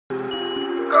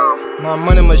My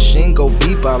money machine go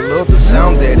beep, I love the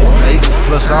sound that it make.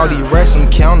 Plus all these racks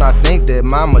I'm count, I think that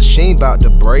my machine bout to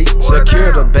break.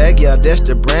 Secure the bag, yeah, that's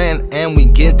the brand, and we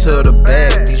get to the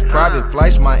bag. These private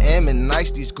flights, Miami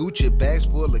nice, these Gucci bags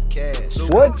full of cash.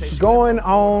 What's going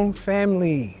on,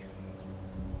 family?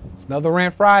 It's another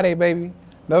Rant Friday, baby.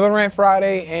 Another Rant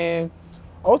Friday, and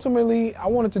ultimately, I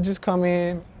wanted to just come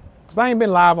in because I ain't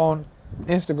been live on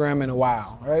Instagram in a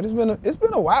while, right? It's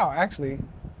been a while, actually.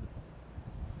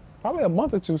 Probably a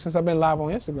month or two since I've been live on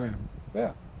Instagram.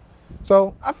 Yeah.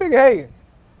 So I figured, hey,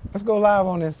 let's go live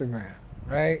on Instagram,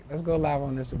 right? Let's go live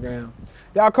on Instagram.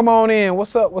 Y'all come on in.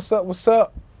 What's up? What's up? What's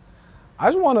up?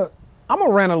 I'm going to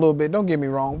rant a little bit, don't get me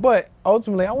wrong, but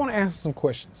ultimately I want to answer some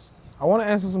questions. I want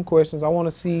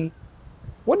to see,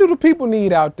 what do the people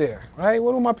need out there, right?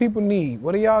 What do my people need?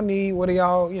 What do y'all need? What do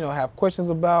y'all, have questions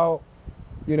about?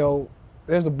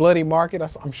 There's a bloody market.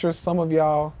 I'm sure some of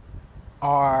y'all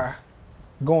are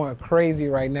going crazy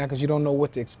right now because you don't know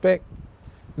what to expect.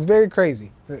 It's very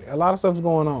crazy. A lot of stuff's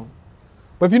going on.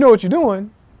 But if you know what you're doing,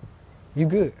 you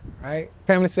good, right?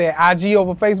 Family said IG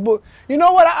over Facebook. You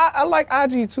know what? I like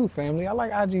IG too, family. I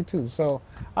like IG too. So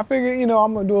I figured,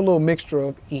 I'm going to do a little mixture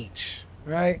of each,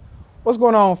 right? What's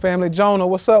going on, family? Jonah,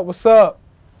 what's up? What's up?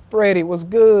 Freddie, what's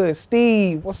good?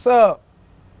 Steve, what's up?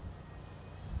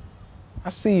 I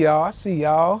see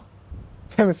y'all.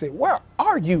 Family said, where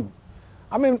are you?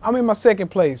 I'm in my second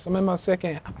place. I'm in my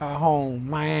second home,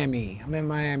 Miami. I'm in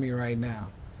Miami right now.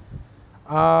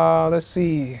 Let's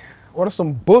see. What are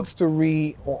some books to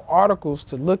read or articles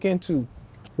to look into?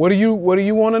 What do you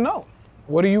want to know?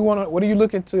 What are you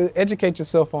looking to educate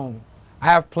yourself on? I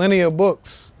have plenty of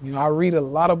books. I read a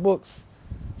lot of books.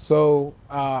 So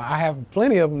I have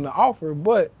plenty of them to offer,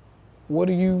 but what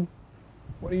are you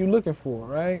looking for,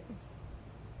 right?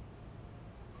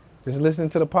 Just listening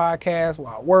to the podcast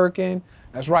while working.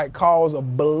 That's right, calls are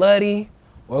bloody.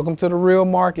 Welcome to the real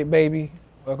market, baby.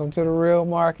 Welcome to the real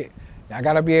market. I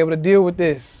gotta be able to deal with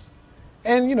this.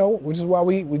 And which is why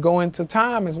we go into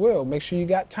time as well. Make sure you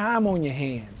got time on your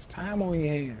hands. Time on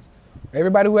your hands.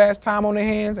 Everybody who has time on their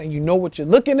hands and you know what you're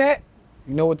looking at,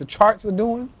 you know what the charts are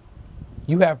doing,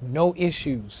 you have no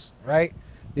issues, right?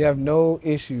 You have no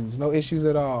issues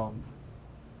at all.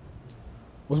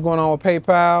 What's going on with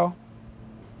PayPal?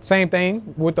 Same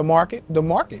thing with the market. The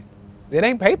market. It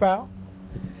ain't PayPal.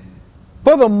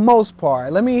 For the most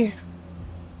part, let me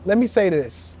say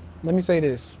this.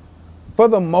 For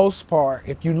the most part,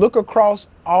 if you look across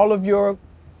all of your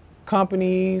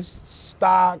companies,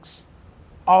 stocks,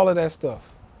 all of that stuff,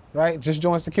 right? Just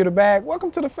join Secure the Bag.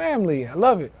 Welcome to the family. I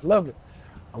love it.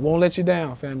 I won't let you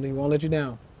down, family. Won't let you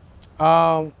down.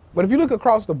 But if you look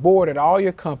across the board at all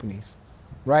your companies,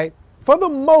 right? For the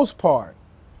most part,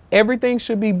 everything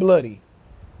should be bloody,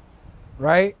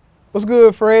 right? What's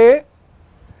good, Fred?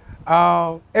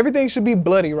 Everything should be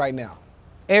bloody right now.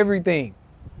 Everything.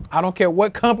 I don't care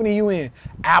what company you in.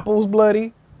 Apple's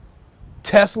bloody.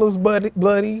 Tesla's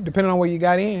bloody, depending on where you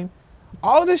got in.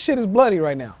 All of this shit is bloody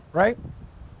right now, right?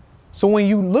 So when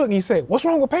you look and you say, what's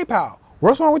wrong with PayPal?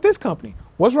 What's wrong with this company?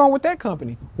 What's wrong with that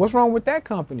company? What's wrong with that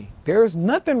company? There's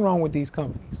nothing wrong with these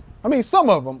companies. I mean, some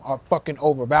of them are fucking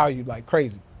overvalued like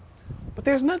crazy. But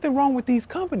there's nothing wrong with these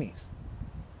companies.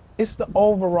 It's the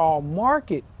overall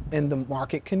market and the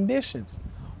market conditions.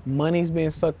 Money's being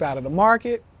sucked out of the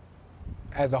market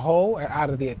as a whole,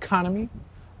 out of the economy.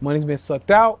 Money's been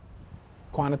sucked out.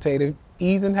 Quantitative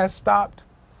easing has stopped.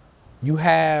 You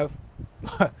have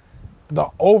the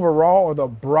overall or the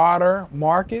broader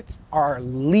markets are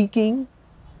leaking.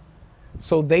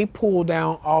 So they pull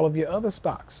down all of your other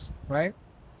stocks, right?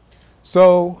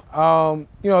 So, a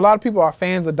lot of people are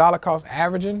fans of dollar cost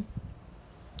averaging.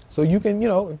 So you can,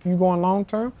 if you're going long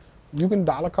term, you can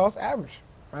dollar cost average,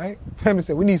 right? Family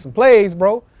said, we need some plays,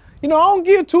 bro. I don't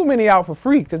give too many out for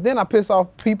free because then I piss off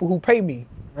people who pay me,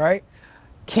 right?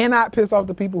 Cannot piss off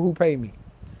the people who pay me.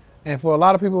 And for a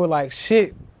lot of people who are like,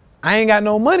 shit, I ain't got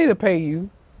no money to pay you.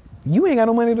 You ain't got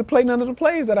no money to play none of the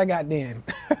plays that I got then.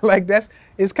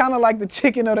 It's kind of like the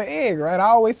chicken or the egg, right? I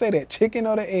always say that, chicken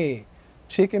or the egg.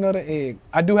 Chicken or the egg.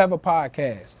 I do have a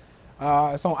podcast.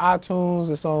 It's on iTunes,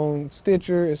 it's on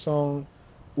Stitcher, it's on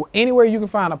anywhere you can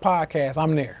find a podcast,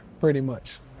 I'm there pretty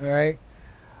much, all right?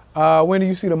 When do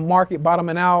you see the market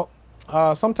bottoming out?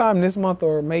 Sometime this month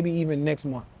or maybe even next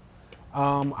month.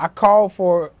 I call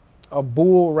for a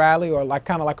bull rally or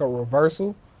kind of like a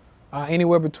reversal,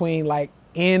 anywhere between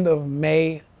end of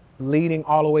May leading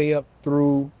all the way up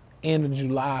through end of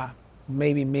July,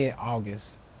 maybe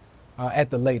mid-August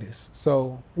at the latest.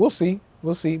 So we'll see.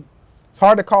 It's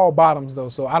hard to call bottoms though,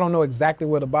 so I don't know exactly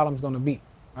where the bottom's gonna be,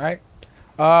 all right?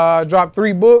 Dropped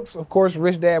 3 books. Of course,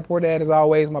 Rich Dad, Poor Dad is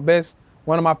always my best.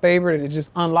 One of my favorite. It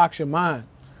just unlocks your mind.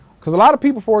 Because a lot of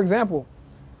people, for example,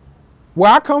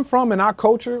 where I come from in our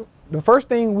culture, the first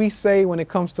thing we say when it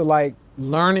comes to like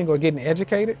learning or getting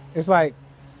educated, it's like,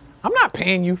 I'm not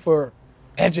paying you for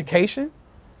education.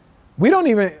 We don't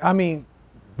even, I mean,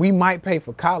 we might pay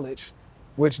for college,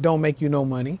 which don't make you no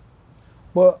money.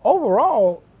 But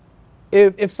overall,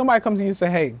 if somebody comes to you and say,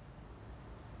 hey,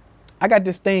 I got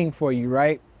this thing for you,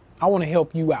 right? I want to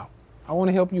help you out.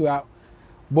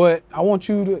 But I want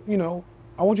you to,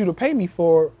 I want you to pay me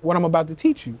for what I'm about to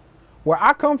teach you. Where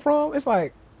I come from, it's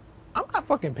like, I'm not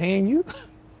fucking paying you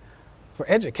for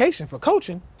education, for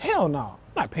coaching. Hell no,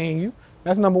 I'm not paying you.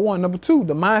 That's number one. Number two,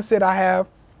 the mindset I have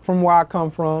from where I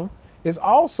come from is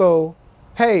also,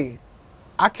 hey,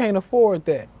 I can't afford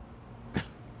that.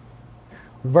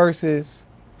 Versus,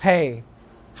 hey,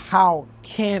 how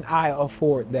can I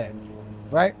afford that?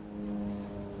 Right?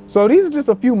 So these are just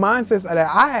a few mindsets that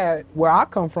I had where I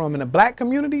come from in the black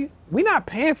community. We not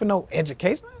paying for no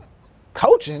education.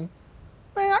 Coaching?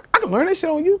 Man, I can learn this shit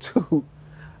on YouTube.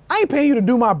 I ain't paying you to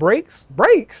do my brakes.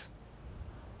 Man,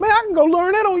 I can go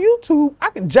learn that on YouTube. I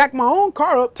can jack my own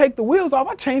car up, take the wheels off.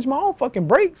 I change my own fucking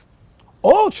brakes.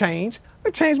 Oil change. I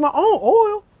change my own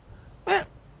oil. Man,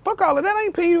 fuck all of that. I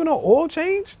ain't paying you no oil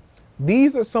change.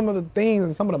 These are some of the things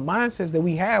and some of the mindsets that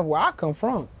we have where I come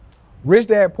from. Rich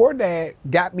Dad, Poor Dad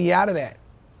got me out of that,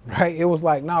 right? It was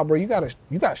like, nah, bro, you gotta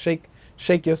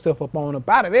shake yourself up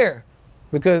out of there,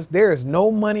 because there is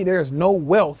no money, there is no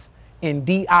wealth in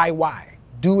DIY.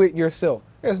 Do it yourself.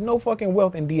 There's no fucking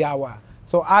wealth in DIY.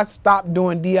 So I stopped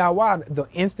doing DIY the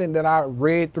instant that I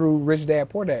read through Rich Dad,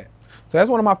 Poor Dad. So that's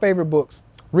one of my favorite books.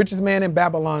 Richest Man in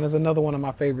Babylon is another one of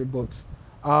my favorite books.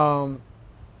 Who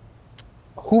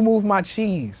Moved My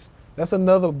Cheese? That's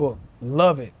another book.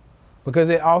 Love it. Because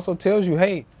it also tells you,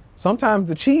 hey, sometimes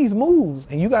the cheese moves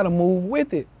and you got to move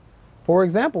with it. For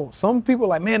example, some people are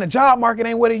like, man, the job market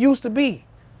ain't what it used to be.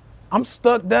 I'm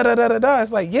stuck, da-da-da-da-da.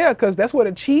 It's like, yeah, because that's what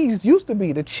the cheese used to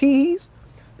be. The cheese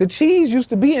used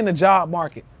to be in the job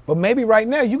market. But maybe right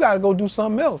now you got to go do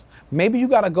something else. Maybe you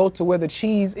got to go to where the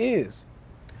cheese is.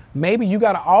 Maybe you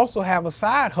got to also have a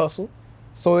side hustle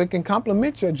so it can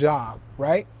complement your job,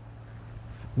 right?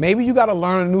 Maybe you got to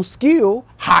learn a new skill,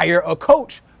 hire a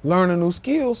coach, learn a new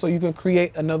skill so you can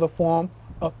create another form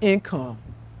of income,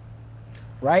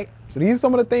 right? So these are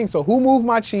some of the things. So Who Moved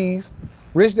My Cheese,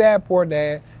 Rich Dad, Poor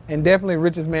Dad, and definitely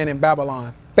Richest Man in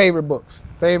Babylon. Favorite books,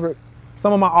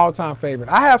 some of my all-time favorite.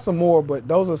 I have some more, but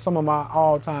those are some of my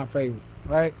all-time favorite,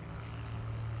 right?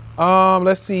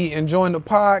 Let's see, enjoying the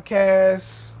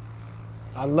podcast.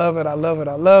 I love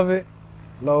it.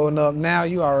 Loading up now,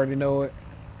 you already know it.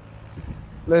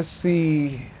 Let's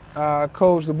see,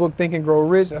 Coach, the book Think and Grow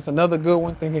Rich. That's another good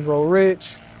one, Think and Grow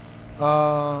Rich.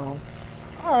 All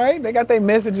right, they got their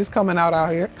messages coming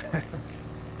out here.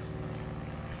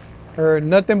 Heard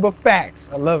nothing but facts.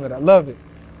 I love it.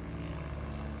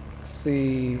 Let's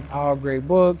see, all great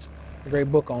books. A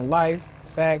great book on life,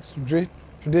 facts.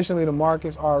 Traditionally, the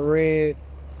markets are read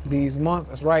these months.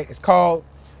 That's right. It's called,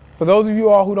 for those of you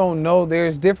all who don't know,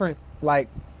 there's different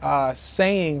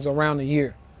sayings around the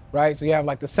year. Right, so you have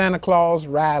like the Santa Claus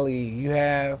rally. You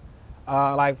have,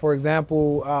 like for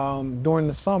example, during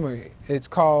the summer, it's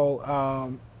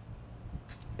called,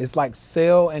 it's like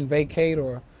sell and vacate,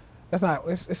 or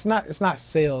it's not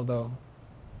sell though,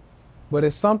 but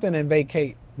it's something and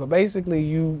vacate. But basically,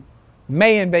 you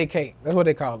may and vacate. That's what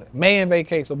they call it, may and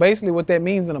vacate. So basically, what that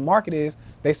means in the market is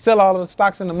they sell all of the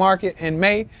stocks in the market in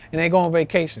May and they go on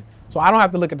vacation. So I don't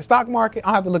have to look at the stock market. I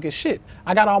don't have to look at shit.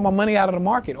 I got all my money out of the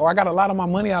market, or I got a lot of my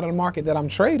money out of the market that I'm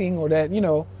trading, or that,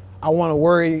 I want to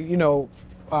worry,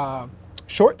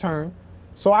 short term.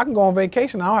 So I can go on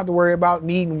vacation. I don't have to worry about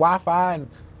needing Wi-Fi and,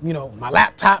 my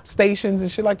laptop stations and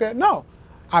shit like that. No,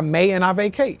 I may and I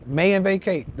vacate. May and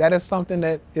vacate. That is something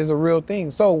that is a real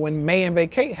thing. So when May and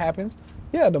vacate happens,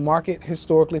 yeah, the market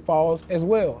historically falls as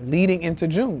well, leading into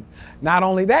June. Not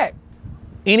only that,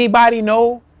 anybody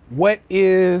know what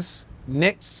is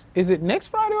next? Is it next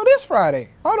Friday or this Friday?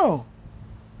 Hold on.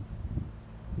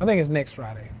 I think it's next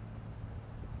Friday.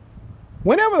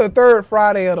 Whenever the third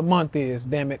Friday of the month is,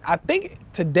 damn it. I think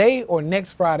today or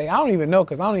next Friday. I don't even know,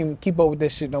 because I don't even keep up with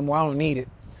this shit no more. I don't need it.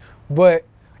 But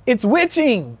it's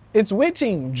witching. It's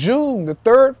witching. June, the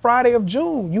third Friday of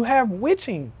June. You have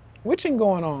witching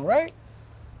going on, right?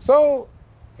 So,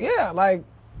 yeah, like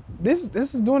this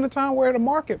is during the time where the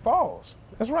market falls.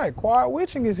 That's right. Quiet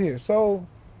witching is here. So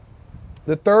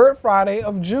the third Friday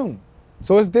of June.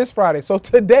 So it's this Friday. So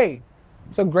today,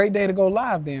 it's a great day to go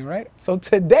live then, right? So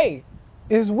today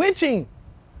is witching.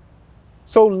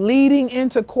 So leading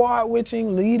into quad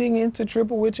witching, leading into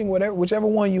triple witching, whatever, whichever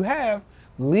one you have,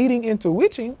 leading into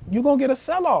witching, you're gonna get a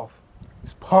sell-off.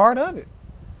 It's part of it.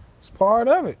 It's part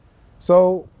of it.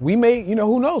 So we may,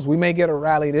 who knows? We may get a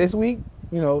rally this week,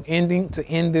 ending to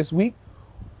end this week.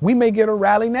 We may get a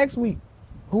rally next week.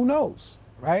 Who knows,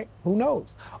 right? Who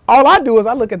knows? All I do is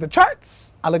I look at the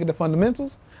charts, I look at the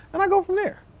fundamentals, and I go from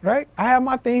there, right? I have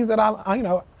my things that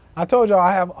I told y'all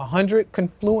I have 100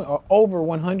 confluent or over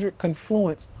 100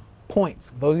 confluence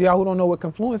points. Those of y'all who don't know what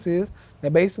confluence is,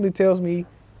 that basically tells me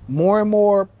more and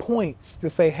more points to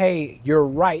say, hey, you're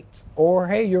right, or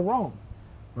hey, you're wrong,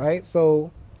 right?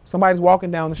 So somebody's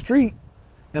walking down the street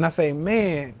and I say,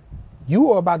 man,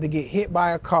 you are about to get hit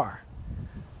by a car.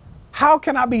 How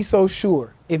can I be so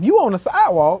sure? If you on the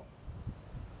sidewalk,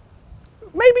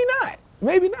 maybe not.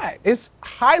 Maybe not. It's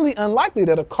highly unlikely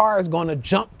that a car is going to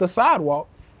jump the sidewalk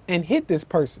and hit this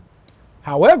person.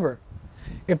 However,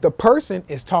 if the person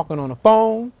is talking on the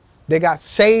phone, they got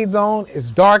shades on,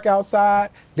 it's dark outside,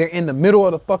 they're in the middle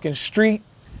of the fucking street,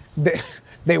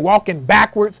 they walking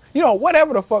backwards,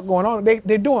 whatever the fuck going on,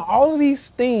 they're doing all of these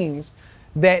things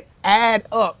that add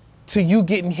up to you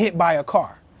getting hit by a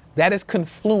car. That is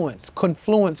confluence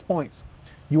points.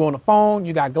 You on the phone,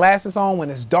 you got glasses on when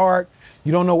it's dark,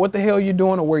 you don't know what the hell you're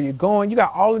doing or where you're going, you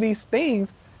got all of these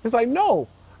things. It's like, no,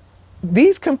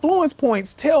 these confluence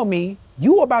points tell me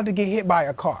you about to get hit by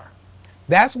a car.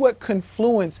 That's what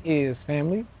confluence is,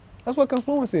 family. That's what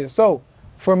confluence is. So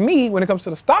for me, when it comes to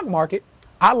the stock market,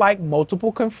 I like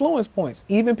multiple confluence points.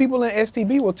 Even people in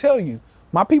STB will tell you,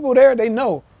 my people there, they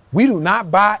know we do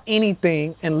not buy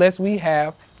anything unless we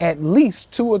have at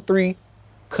least 2 or 3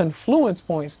 confluence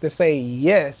points to say,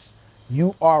 yes,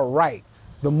 you are right.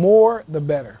 The more, the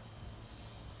better,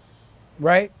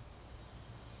 right?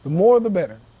 The more, the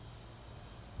better.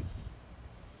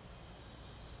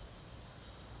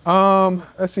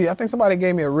 Let's see. I think somebody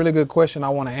gave me a really good question I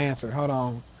want to answer. Hold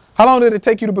on. How long did it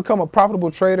take you to become a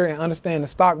profitable trader and understand the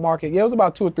stock market? Yeah, it was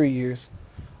about 2 or 3 years.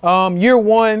 Year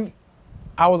 1,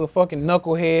 I was a fucking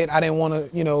knucklehead. I didn't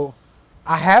want to,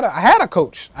 I had a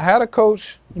coach.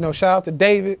 Shout out to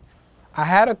David. I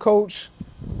had a coach,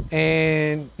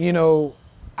 and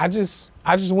I just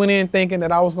went in thinking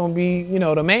that I was gonna be,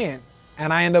 the man,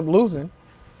 and I ended up losing.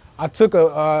 I took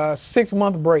a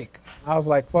 6-month break. I was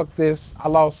like, fuck this. I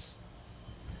lost.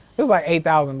 It was like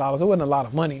 $8,000. It wasn't a lot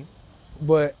of money,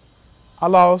 but I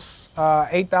lost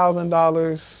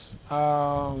 $8,000.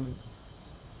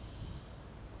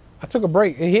 I took a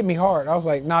break. It hit me hard. I was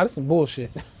like, nah, this is some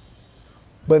bullshit.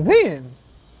 But then,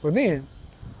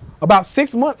 about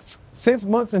 6 months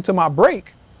into my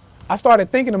break, I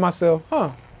started thinking to myself,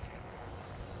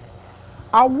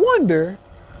 I wonder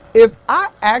if I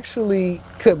actually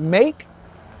could make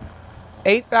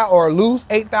 $8,000 or lose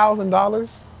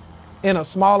 $8,000 in a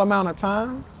small amount of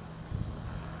time.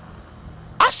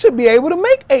 I should be able to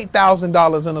make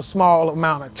 $8,000 in a small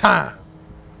amount of time.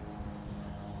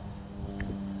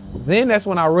 Then that's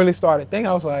when I really started thinking.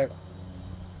 I was like,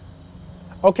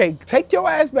 okay, take your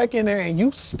ass back in there and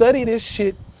you study this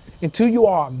shit until you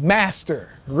are a master.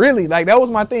 Really, like that was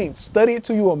my thing. Study it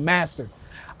till you a master.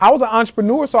 I was an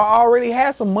entrepreneur, so I already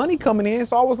had some money coming in.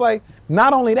 So I was like,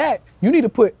 not only that, you need to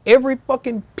put every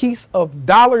fucking piece of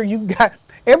dollar you got,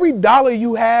 every dollar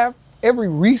you have, every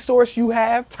resource you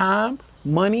have, time,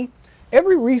 money,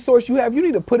 every resource you have, you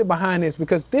need to put it behind this,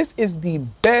 because this is the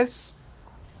best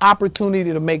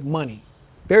opportunity to make money.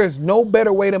 There is no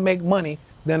better way to make money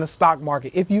than the stock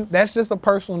market. That's just a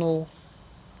personal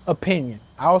opinion.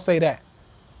 I'll say that.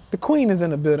 The queen is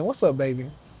in the building. What's up, baby?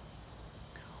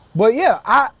 But yeah,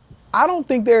 I don't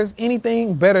think there's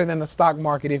anything better than the stock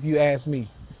market, if you ask me.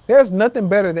 There's nothing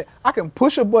better than I can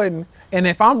push a button, and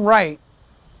if I'm right,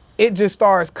 it just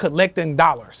starts collecting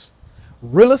dollars.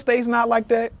 Real estate's not like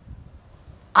that.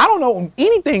 I don't know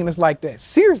anything that's like that.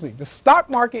 Seriously, the stock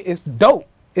market is dope.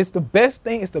 It's the best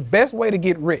thing. It's the best way to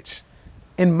get rich,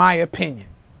 in my opinion,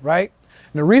 right?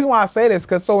 And the reason why I say this,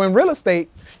 because so in real estate,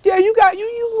 yeah, you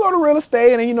go to real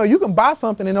estate, and you can buy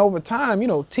something, and over time,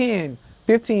 10,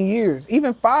 15 years,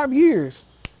 even 5 years,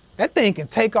 that thing can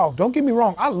take off. Don't get me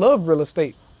wrong. I love real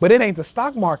estate, but it ain't the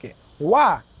stock market.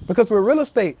 Why? Because with real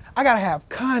estate, I got to have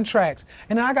contracts,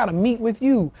 and I got to meet with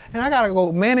you, and I got to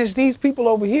go manage these people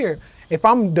over here. If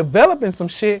I'm developing some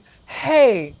shit,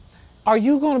 hey, are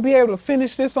you going to be able to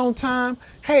finish this on time?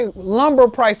 Hey, lumber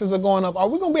prices are going up. Are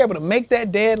we going to be able to make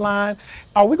that deadline?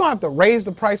 Are we going to have to raise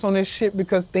the price on this shit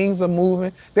because things are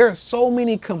moving? There are so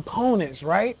many components,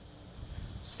 right?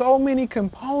 So many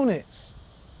components.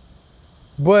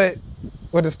 But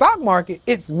with the stock market,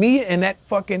 it's me and that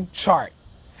fucking chart.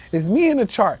 It's me and the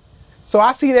chart. So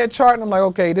I see that chart and I'm like,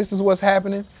 okay, this is what's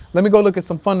happening. Let me go look at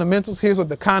some fundamentals. Here's what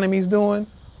the economy's doing.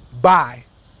 Buy,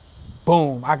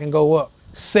 boom, I can go up.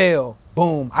 Sell,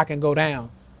 boom, I can go down,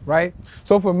 right?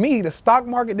 So for me, the stock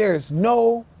market, there is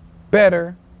no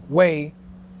better way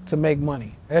to make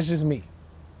money. That's just me,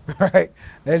 right?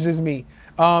 That's just me.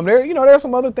 There are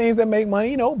some other things that make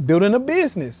money, building a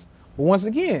business. But once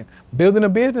again, building a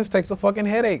business takes a fucking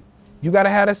headache. You got to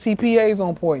have the CPAs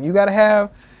on point. You got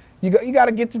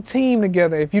to get the team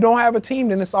together. If you don't have a team,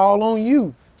 then it's all on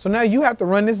you. So now you have to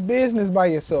run this business by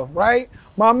yourself, right?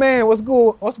 My man, what's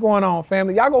going on,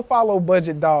 family? Y'all go follow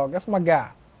Budget Dog. That's my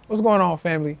guy. What's going on,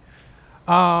 family?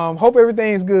 Hope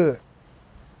everything's good.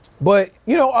 But,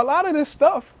 a lot of this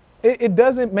stuff, it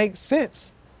doesn't make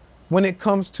sense when it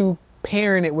comes to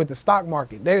pairing it with the stock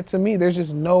market. To me, there's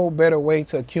just no better way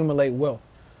to accumulate wealth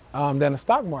than the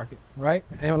stock market, right?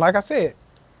 And like I said,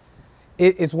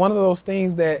 it's one of those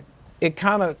things that it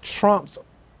kind of trumps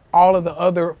all of the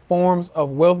other forms of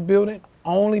wealth building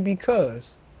only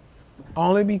because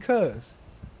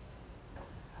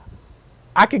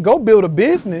I could go build a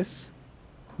business,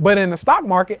 but in the stock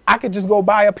market, I could just go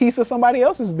buy a piece of somebody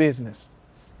else's business.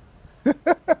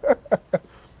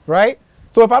 Right?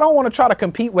 So if I don't want to try to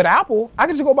compete with Apple, I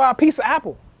can just go buy a piece of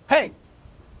Apple. Hey,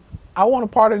 I want a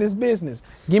part of this business.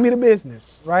 Give me the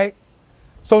business, right?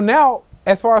 So now,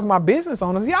 as far as my business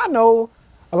owners, y'all know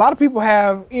a lot of people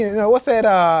have, what's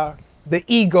that, the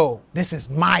ego. This is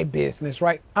my business,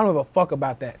 right? I don't give a fuck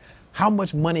about that. How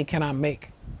much money can I make,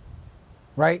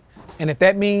 right? And if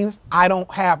that means I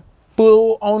don't have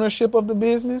full ownership of the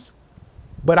business,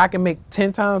 but I can make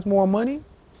 10 times more money,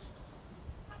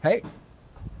 hey,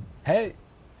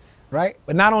 right?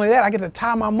 But not only that, I get to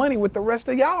tie my money with the rest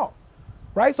of y'all,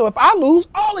 right? So if I lose,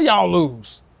 all of y'all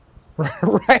lose,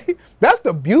 right? That's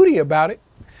the beauty about it.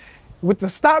 With the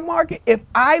stock market, if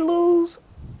I lose,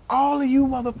 all of you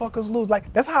motherfuckers lose.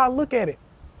 Like, that's how I look at it.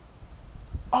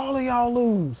 All of y'all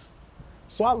lose.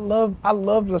 So I love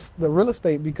the real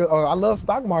estate or I love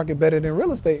stock market better than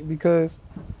real estate because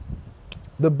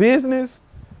the business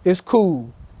is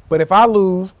cool. But if I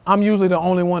lose, I'm usually the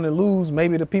only one to lose.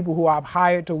 Maybe the people who I've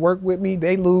hired to work with me,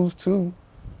 they lose too.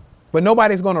 But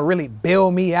nobody's gonna really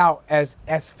bail me out as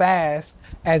fast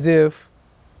as if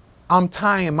I'm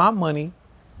tying my money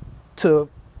to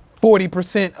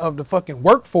 40% of the fucking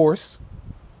workforce.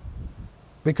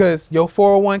 Because your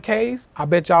 401ks, I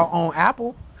bet y'all own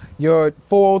Apple, your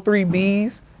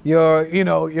 403bs, your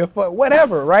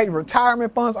whatever, right?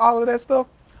 Retirement funds, all of that stuff.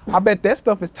 I bet that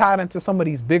stuff is tied into some of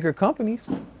these bigger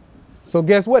companies. So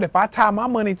guess what? If I tie my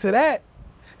money to that,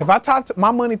 if I tie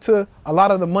my money to a lot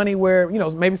of the money where,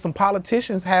 maybe some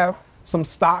politicians have some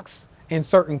stocks in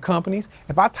certain companies.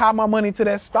 If I tie my money to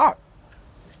that stock,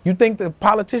 you think the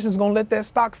politician's gonna let that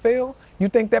stock fail? You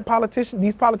think that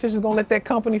these politicians gonna let that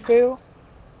company fail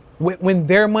when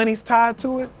their money's tied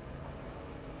to it?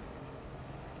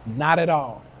 Not at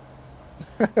all.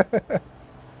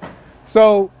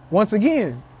 So once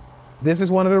again, this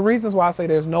is one of the reasons why I say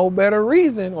there's no better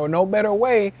reason or no better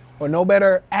way or no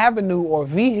better avenue or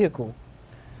vehicle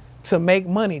to make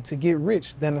money, to get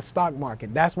rich than the stock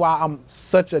market. That's why I'm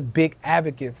such a big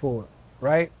advocate for it,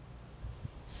 right?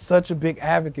 Such a big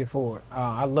advocate for it.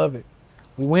 I love it.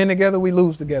 We win together, we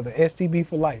lose together. STB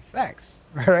for life. Facts,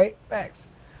 right? Facts.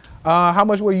 How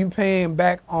much were you paying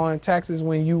back on taxes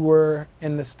when you were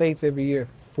in the States every year?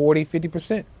 40,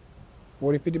 50%.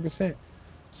 40, 50%.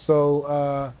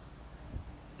 So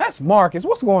that's Marcus.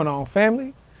 What's going on,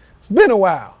 family? It's been a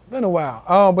while.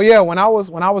 But yeah, when I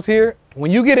was here,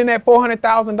 when you get in that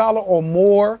 $400,000 or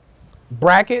more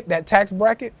bracket, that tax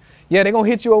bracket, yeah, they're gonna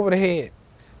hit you over the head.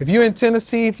 If you're in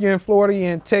Tennessee, if you're in Florida,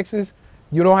 you're in Texas,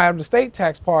 you don't have the state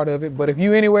tax part of it. But if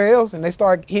you're anywhere else and they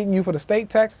start hitting you for the state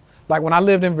tax, like when I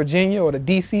lived in Virginia or the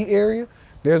DC area,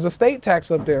 there's a state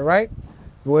tax up there, right?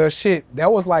 Well, shit,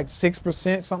 that was like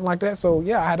 6%, something like that. So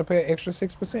yeah, I had to pay an extra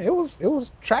 6%. It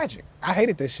was tragic. I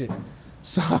hated that shit.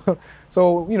 So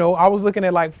I was looking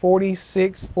at like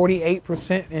 46,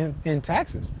 48% in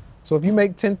taxes. So if you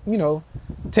make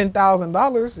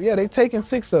 $10,000, yeah, they taking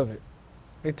 6 of it.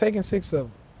 They're taking 6 of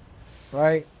it,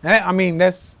 right? And I mean,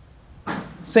 that's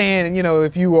saying,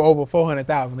 if you were over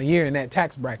 400,000 a year in that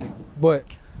tax bracket. But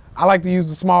I like to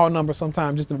use a small number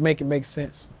sometimes just to make it make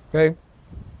sense, okay?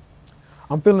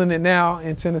 I'm feeling it now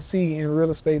in Tennessee in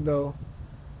real estate though.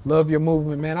 Love your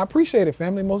movement, man. I appreciate it,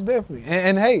 family, most definitely.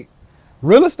 And hey,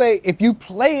 real estate, if you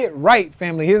play it right,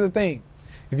 family, here's the thing.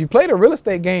 If you play the real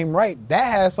estate game right,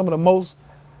 that's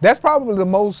probably the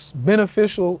most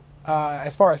beneficial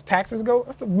as far as taxes go.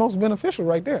 That's the most beneficial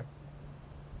right there.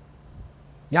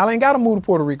 Y'all ain't got to move to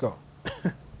Puerto Rico.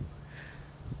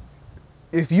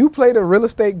 if you play the real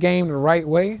estate game the right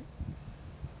way,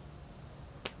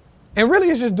 and really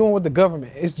it's just doing what the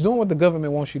government, it's doing what the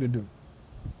government wants you to do,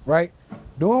 right?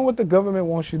 Doing what the government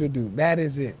wants you to do. That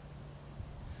is it.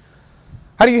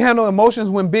 How do you handle emotions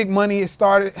when big money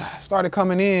started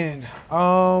coming in?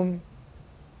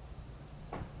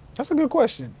 That's a good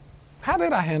question. How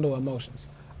did I handle emotions?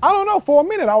 I don't know. For a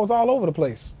minute, I was all over the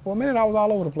place. For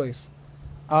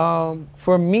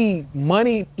me,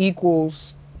 money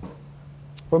equals.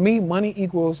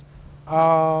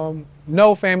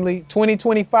 No, family.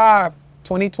 2025.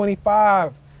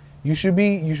 You should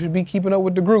be keeping up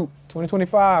with the group.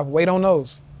 2025. Wait on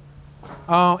those.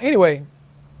 Anyway.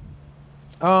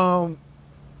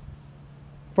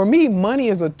 For me, money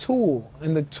is a tool,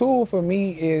 and the tool for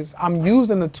me is I'm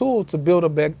using the tool to build a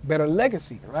better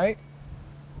legacy, right?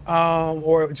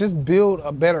 Or just build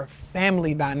a better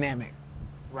family dynamic,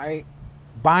 right?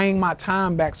 Buying my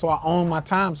time back so I own my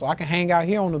time, so I can hang out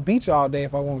here on the beach all day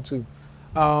if I want to.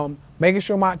 Making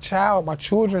sure my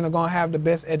children are gonna have the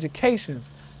best educations.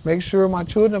 Making sure my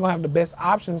children are gonna have the best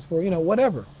options for,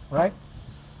 whatever, right?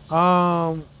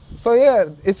 So yeah,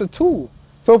 it's a tool.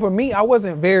 So for me, I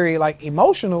wasn't very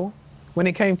emotional when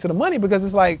it came to the money because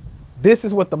it's like, this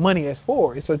is what the money is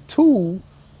for. It's a tool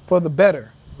for the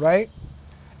better, right?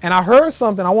 And I heard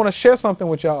something, I want to share something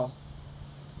with y'all.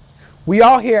 We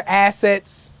all hear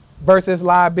assets versus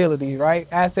liability, right?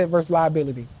 Asset versus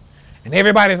liability. And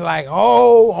everybody's like,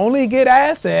 oh, only get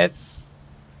assets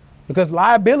because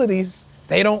liabilities,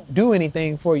 they don't do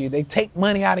anything for you. They take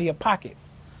money out of your pocket,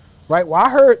 right? Well, I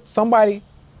heard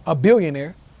a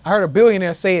billionaire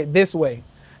say it this way,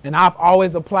 and I've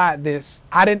always applied this.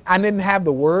 I didn't have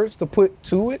the words to put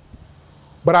to it,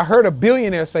 but I heard a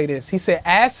billionaire say this. He said,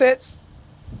 assets,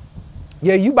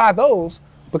 yeah, you buy those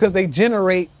because they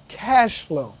generate cash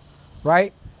flow,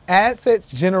 right?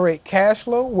 Assets generate cash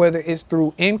flow, whether it's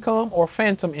through income or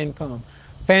phantom income.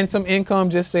 Phantom income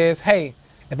just says, hey,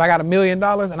 if I got $1 million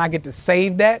and I get to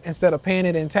save that instead of paying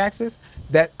it in taxes,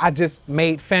 that I just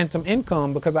made phantom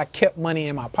income because I kept money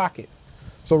in my pocket.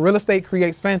 So real estate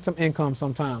creates phantom income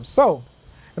sometimes. So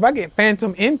if I get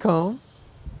phantom income,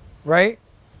 right,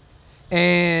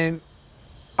 and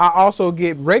I also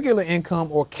get regular income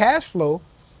or cash flow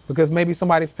because maybe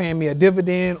somebody's paying me a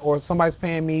dividend or somebody's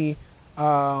paying me,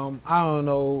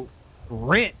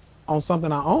 rent on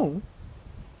something I own.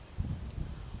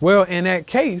 Well, in that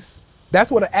case,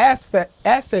 that's what an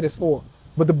asset is for.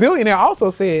 But the billionaire also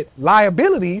said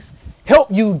liabilities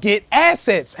help you get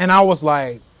assets. And I was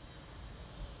like,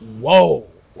 whoa,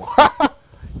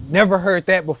 never heard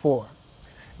that before.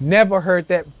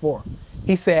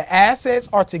 He said assets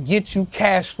are to get you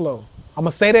cash flow. I'm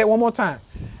going to say that one more time.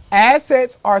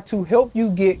 Assets are to help you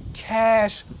get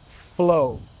cash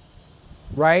flow,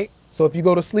 right? So if you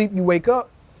go to sleep, you wake up,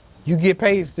 you get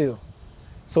paid still.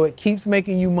 So it keeps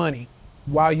making you money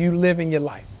while you live in your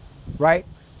life, right?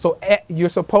 So you're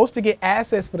supposed to get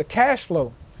assets for the cash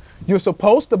flow. You're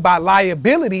supposed to buy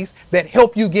liabilities that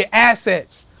help you get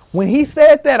assets. When he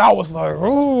said that, I was like,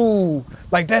 ooh,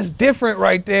 that's different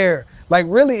right there.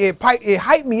 Really, it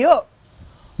hyped me up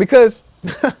because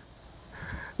a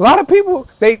lot of people,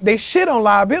 they shit on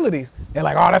liabilities. They're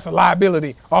like, oh, that's a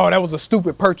liability. Oh, that was a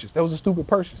stupid purchase.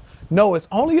 No, it's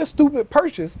only a stupid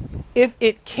purchase if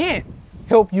it can't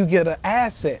help you get an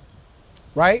asset,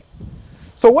 right?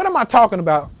 So what am I talking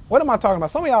about? Some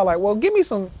of y'all are like, well, give me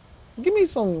some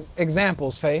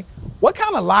examples, say. What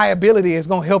kind of liability is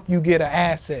going to help you get an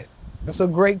asset? That's a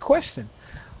great question.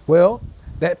 Well,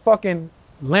 that fucking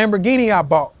Lamborghini I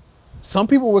bought, some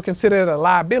people would consider it a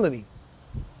liability,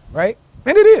 right?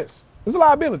 And it is. It's a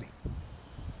liability.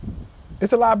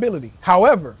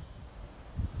 However,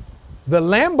 the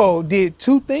Lambo did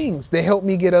two things that helped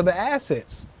me get other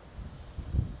assets.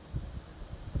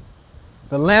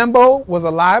 The Lambo was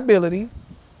a liability,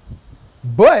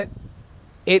 but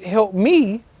it helped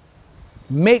me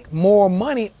make more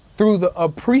money through the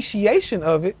appreciation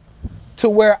of it to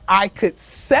where I could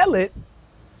sell it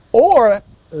or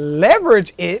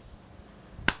leverage it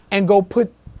and go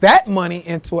put that money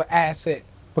into an asset.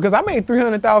 Because I made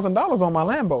 $300,000 on my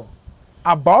Lambo.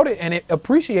 I bought it and it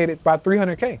appreciated by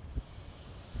 $300K.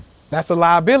 That's a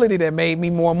liability that made me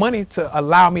more money to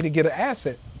allow me to get an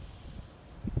asset.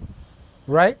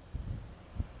 Right?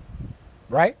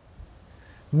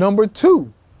 Number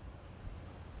two,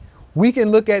 we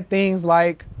can look at things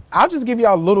like, I'll just give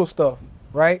y'all little stuff,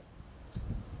 right?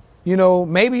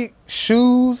 Maybe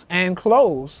shoes and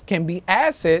clothes can be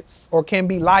assets or can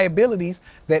be liabilities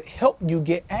that help you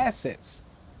get assets.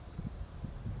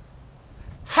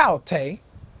 How, Tay?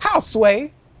 How,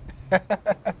 Sway?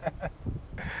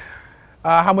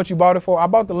 How much you bought it for? I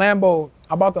bought the Lambo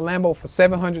I bought the Lambo for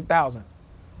 $700,000.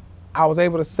 I was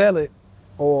able to sell it,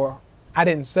 or I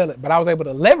didn't sell it, but I was able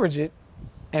to leverage it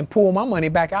and pull my money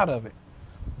back out of it.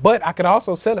 But I could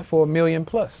also sell it for $1 million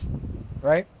plus,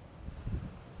 right?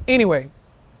 Anyway,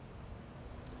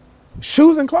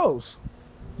 shoes and clothes.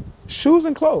 Shoes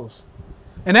and clothes.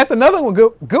 And that's another one,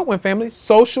 good one, family.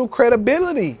 Social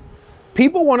credibility.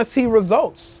 People want to see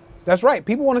results. That's right.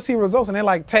 People want to see results. And they're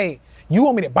like, Tay, you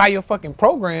want me to buy your fucking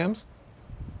programs?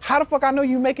 How the fuck I know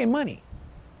you making money?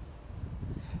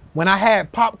 When I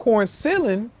had popcorn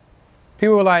ceiling,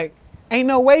 people were like, ain't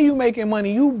no way you making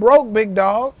money. You broke, big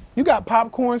dog. You got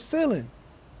popcorn ceiling.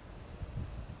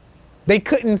 They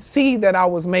couldn't see that I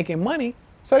was making money,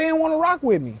 so they didn't want to rock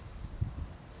with me.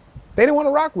 They didn't want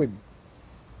to rock with me.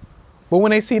 But when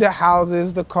they see the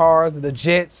houses, the cars, the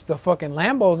jets, the fucking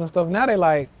Lambos and stuff, now they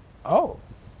like, oh.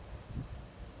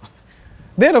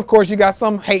 Then of course you got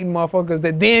some hating motherfuckers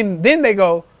that then they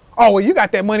go, oh, well, you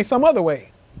got that money some other way.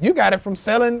 You got it from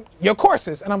selling your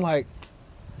courses. And I'm like,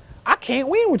 I can't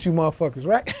win with you motherfuckers,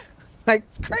 right? Like,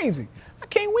 it's crazy. I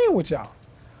can't win with y'all.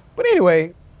 But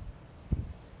anyway,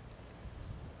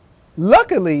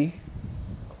 luckily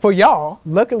for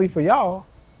y'all,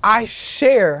 I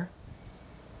share.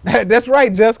 That's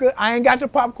right, Jessica. I ain't got your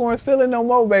popcorn ceiling no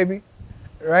more, baby.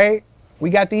 Right? We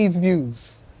got these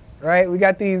views. Right? We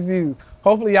got these views.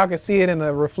 Hopefully y'all can see it in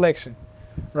the reflection.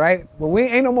 Right? But we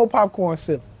ain't no more popcorn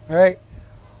ceiling. Right?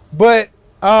 But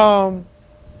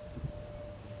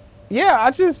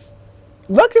yeah,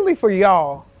 luckily for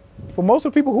y'all, for most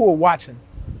of the people who are watching,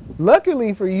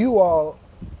 luckily for you all,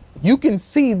 you can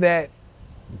see that,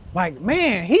 like,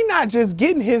 man, he not just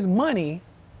getting his money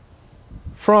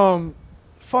from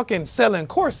fucking selling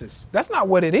courses. That's not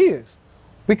what it is.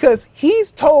 Because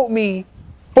he's told me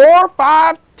 4,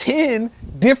 5, 10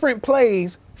 different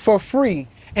plays for free.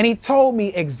 And he told me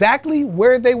exactly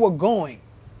where they were going.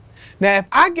 Now, if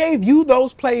I gave you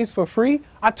those plays for free,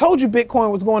 I told you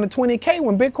Bitcoin was going to 20K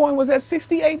when Bitcoin was at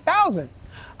 68,000.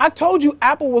 I told you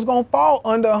Apple was going to fall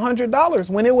under $100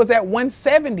 when it was at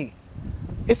 170.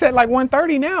 It's at like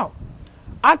 130 now.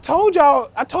 I told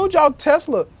y'all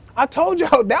Tesla, I told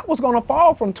y'all that was going to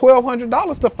fall from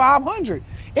 $1,200 to $500.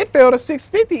 It fell to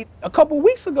 $650 a couple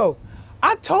weeks ago.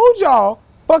 I told y'all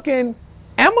fucking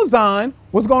Amazon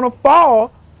was going to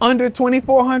fall under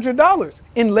 $2,400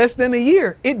 in less than a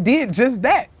year. It did just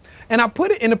that. And I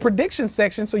put it in the prediction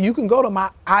section so you can go to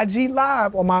my IG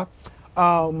live or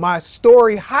my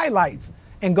story highlights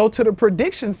and go to the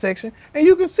prediction section and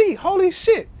you can see, holy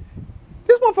shit,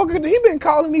 this motherfucker, he been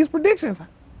calling these predictions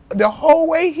the whole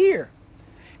way here.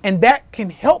 And that can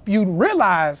help you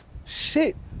realize,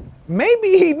 shit,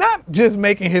 maybe he not just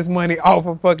making his money off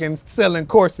of fucking selling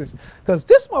courses, because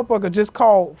this motherfucker just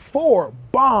called 4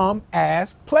 bomb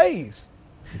ass plays.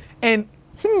 And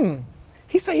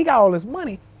he said he got all this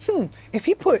money. If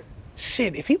he put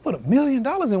 $1 million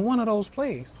in one of those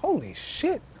plays, holy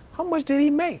shit, how much did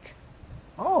he make?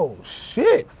 Oh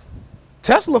shit.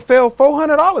 Tesla fell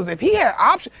 $400.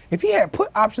 If he had put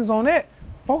options on that,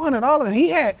 $400, and he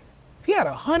had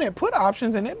 100 put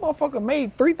options, and that motherfucker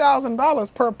made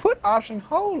 $3,000 per put option.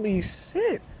 Holy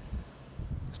shit.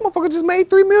 This motherfucker just made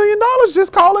 $3 million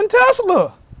just calling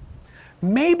Tesla.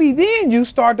 Maybe then you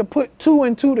start to put 2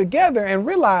 and 2 together and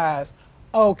realize,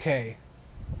 okay,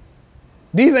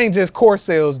 these ain't just course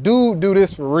sales. Dude, do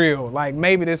this for real. Like,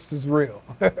 maybe this is real.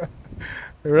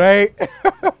 Right?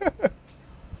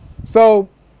 So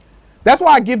that's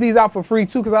why I give these out for free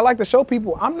too, because I like to show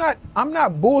people I'm not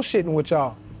bullshitting with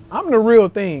y'all. I'm the real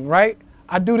thing, right?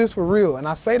 I do this for real. And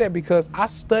I say that because I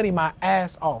study my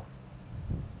ass off.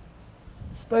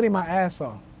 Study my ass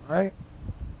off, right?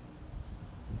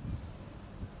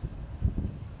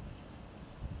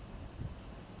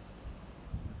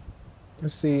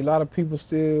 Let's see, a lot of people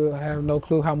still have no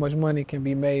clue how much money can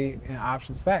be made in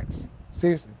options. Facts.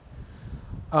 Seriously.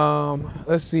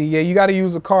 Let's see. Yeah, you got to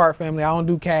use a card, family. I don't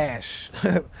do cash.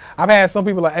 I've had some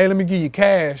people like, hey, let me give you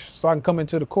cash so I can come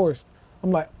into the course. I'm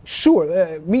like,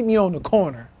 sure, meet me on the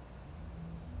corner.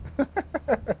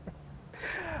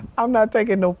 I'm not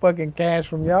taking no fucking cash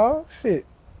from y'all. Shit.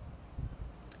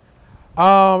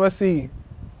 Let's see.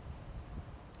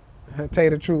 I'll tell you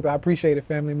the truth. I appreciate it,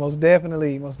 family. Most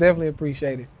definitely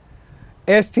appreciate it.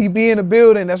 STB in the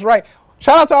building. That's right.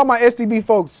 Shout out to all my STB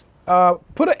folks.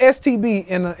 Put a STB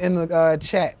in the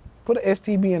chat. Put a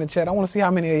STB in the chat. I want to see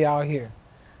how many of y'all here.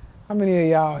 How many of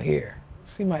y'all here?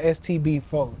 See my STB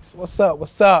folks. What's up?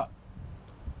 What's up?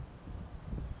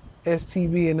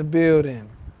 STB in the building.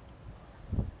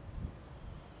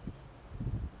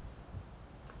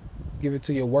 Give it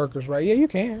to your workers, right? Yeah, you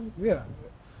can. Yeah.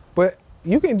 But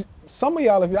you can, some of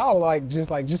y'all, if y'all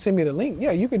just send me the link.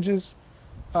 Yeah, you could just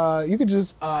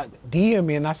DM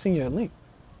me and I send you a link.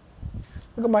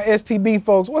 Look at my STB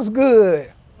folks. What's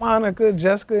good? Monica,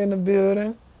 Jessica in the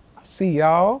building. I see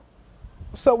y'all.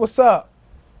 What's up? What's up?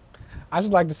 I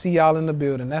just like to see y'all in the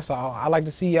building. That's all. I like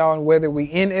to see y'all, and whether we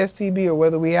in STB or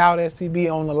whether we out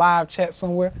STB on the live chat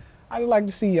somewhere. I just like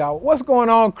to see y'all. What's going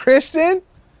on, Christian?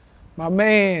 My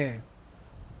man.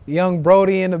 Young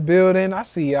Brody in the building. I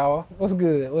see y'all. What's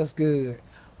good? What's good?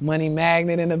 Money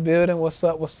Magnet in the building. What's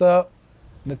up? What's up?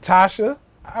 Natasha.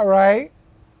 All right.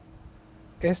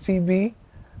 STB.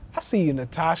 I see you,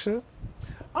 Natasha.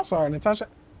 I'm sorry, Natasha.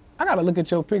 I gotta look at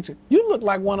your picture. You look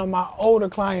like one of my older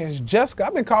clients, Jessica.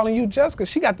 I've been calling you Jessica.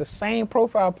 She got the same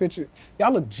profile picture.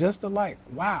 Y'all look just alike.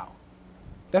 Wow.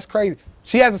 That's crazy.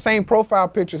 She has the same profile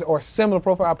pictures or similar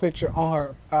profile picture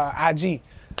on her IG.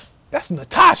 That's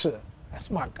Natasha.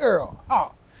 That's my girl.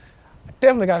 Oh, I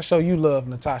definitely gotta show you love,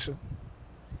 Natasha.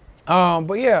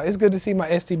 But yeah, it's good to see my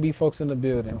STB folks in the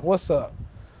building. What's up?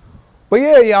 But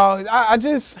yeah, y'all,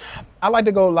 I like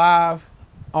to go live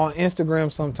on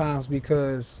Instagram sometimes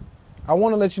because I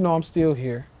want to let you know I'm still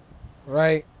here,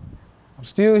 right? I'm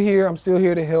still here. I'm still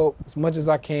here to help as much as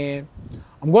I can.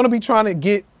 I'm going to be trying to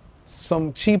get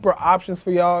some cheaper options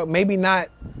for y'all. Maybe not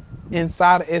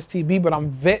inside of STB, but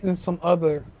I'm vetting some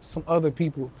other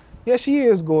people. Yeah, she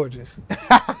is gorgeous.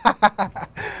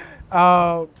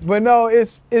 But no,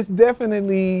 it's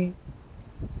definitely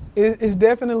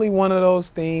one of those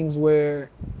things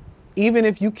where even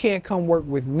if you can't come work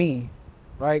with me,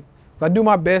 right? I do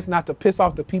my best not to piss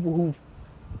off the people who've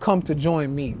come to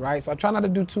join me, right? So I try not to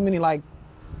do too many like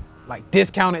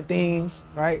discounted things,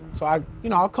 right? So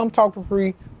I'll come talk for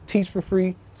free, teach for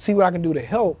free, see what I can do to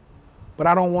help, but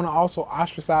I don't want to also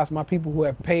ostracize my people who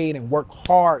have paid and worked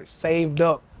hard, saved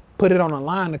up, put it on a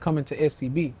line to come into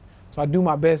STB. So I do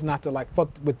my best not to like fuck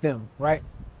with them, right?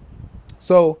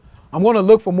 So I'm going to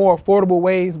look for more affordable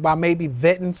ways by maybe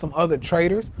vetting some other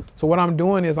traders. So what I'm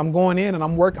doing is I'm going in and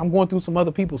I'm going through some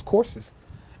other people's courses,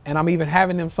 and I'm even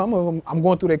having them, some of them, I'm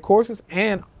going through their courses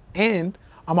and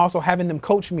I'm also having them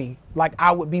coach me like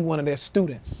I would be one of their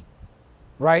students,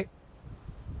 right?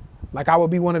 Like I would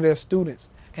be one of their students.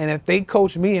 And if they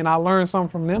coach me and I learn something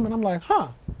from them and I'm like, huh,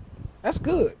 that's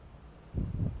good.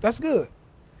 That's good.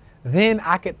 Then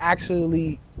I could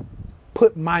actually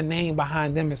put my name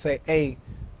behind them and say, hey,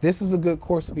 this is a good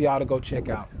course for y'all to go check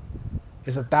out.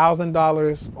 It's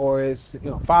 $1,000 or it's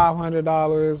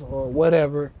 $500 or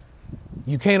whatever.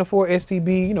 You can't afford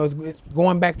STB. It's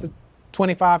going back to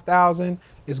 25,000.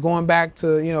 It's going back to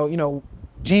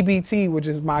GBT, which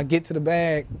is my get to the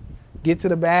bag. Get to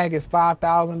the bag is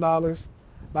 $5,000.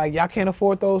 Like y'all can't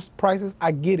afford those prices.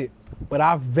 I get it, but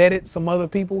I've vetted some other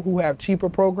people who have cheaper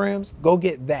programs. Go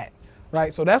get that,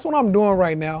 right? So that's what I'm doing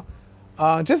right now.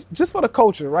 Just for the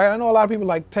culture, right? I know a lot of people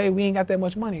like, Tay, we ain't got that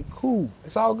much money. Cool.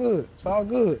 It's all good. It's all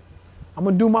good. I'm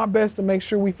gonna do my best to make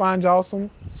sure we find y'all some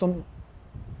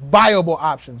viable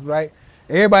options, right?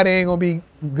 Everybody ain't gonna be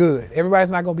good.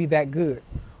 Everybody's not gonna be that good.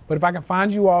 But if I can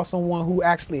find you all someone who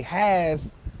actually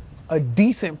has a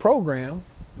decent program,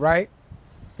 right?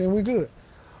 Then we're good.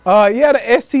 Yeah, the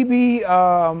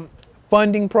STB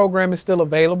funding program is still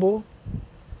available.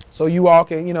 So you all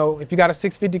can, if you got a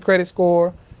 650 credit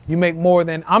score, you make more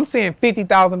than, I'm saying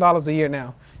 $50,000 a year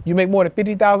now. You make more than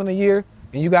 $50,000 a year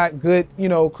and you got good,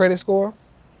 credit score.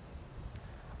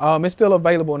 It's still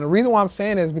available. And the reason why I'm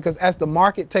saying is because as the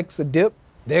market takes a dip,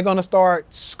 they're going to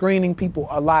start screening people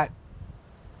a lot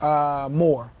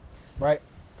more, right?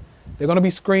 They're going to be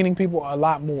screening people a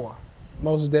lot more,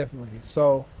 most definitely.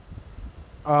 So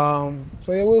yeah,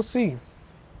 we'll see.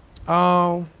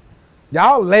 Y'all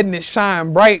letting it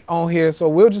shine bright on here, so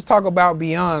we'll just talk about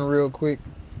Beyond real quick.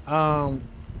 I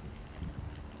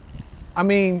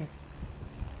mean,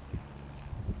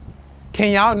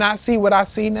 can y'all not see what I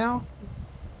see now?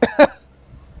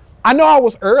 I know I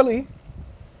was early,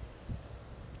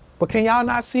 but can y'all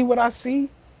not see what I see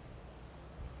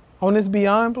on this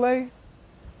Beyond play?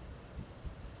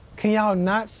 Can y'all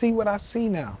not see what I see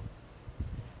now?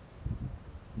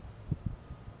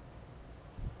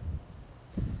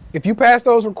 If you pass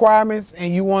those requirements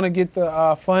and you want to get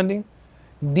the funding,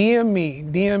 DM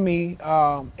me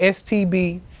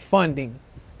STB funding,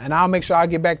 and I'll make sure I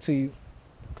get back to you.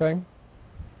 Okay.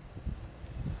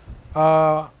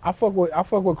 I fuck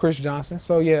with Chris Johnson,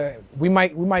 so yeah, we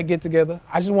might get together.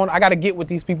 I gotta get with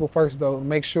these people first though,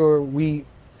 make sure we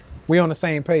on the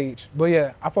same page. But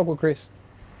yeah, I fuck with Chris.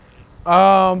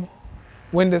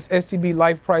 When does STB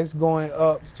life price going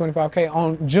up to 25K?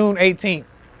 On June 18th.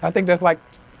 I think that's like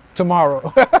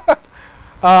tomorrow.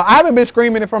 I haven't been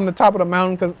screaming it from the top of the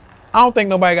mountain because I don't think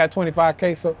nobody got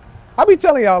 25K. So I be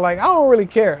telling y'all, like, I don't really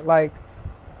care. Like,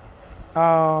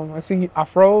 I see I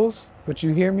froze, but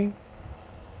you hear me?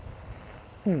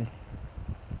 Am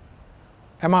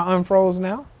I unfroze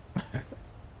now?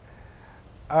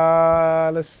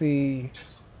 Let's see.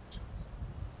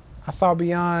 I saw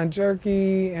Beyond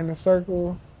Jerky in the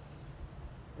circle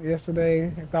yesterday. I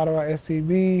thought about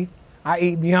SCB. I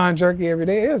eat Beyond Jerky every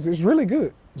day. It's really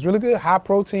good. It's really good. High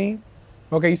protein.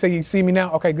 Okay, you say you see me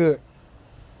now? Okay, good.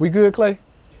 We good, Clay?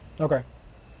 Okay.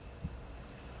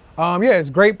 Yeah, it's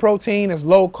great protein. It's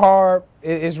low carb.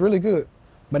 It's really good.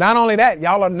 But not only that,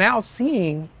 y'all are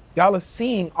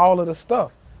seeing all of the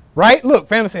stuff, right? Look,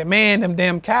 family said, man, them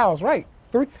damn cows, right?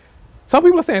 Some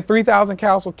people are saying 3,000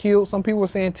 cows were killed. Some people are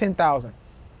saying 10,000.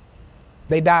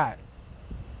 They died.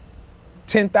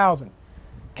 10,000.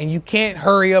 And you can't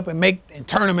hurry up and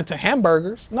turn them into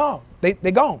hamburgers. No, they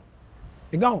gone.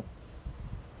 They gone.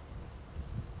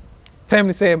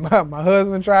 Family said my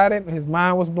husband tried it and his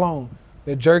mind was blown.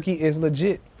 The jerky is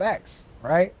legit. Facts,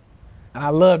 right? And I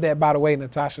love that, by the way,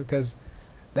 Natasha, because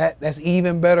that's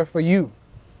even better for you.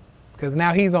 Because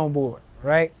now he's on board,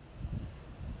 right?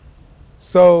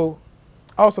 So,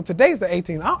 also today's the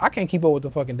 18th. I can't keep up with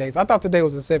the fucking days. I thought today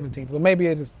was the 17th, but maybe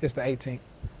it's the 18th.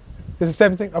 Is it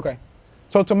 17th? Okay.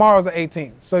 So tomorrow's the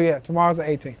 18th. So yeah, tomorrow's the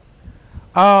 18th.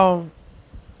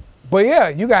 But yeah,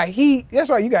 you got heat. That's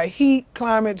right. You got heat,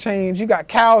 climate change. You got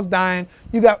cows dying.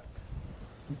 You got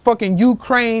fucking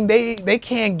Ukraine. They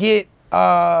can't get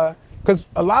because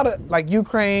a lot of like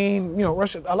Ukraine,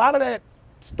 Russia, a lot of that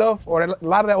stuff or a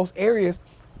lot of those areas,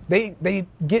 they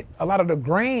get a lot of the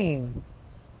grain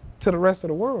to the rest of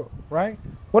the world, right?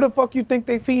 What the fuck you think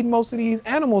they feed most of these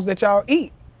animals that y'all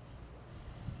eat?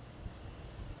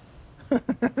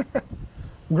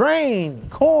 Grain,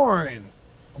 corn,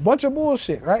 a bunch of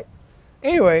bullshit, right?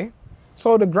 Anyway,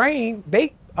 so the grain,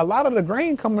 a lot of the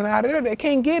grain coming out of there, they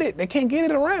can't get it. They can't get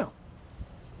it around.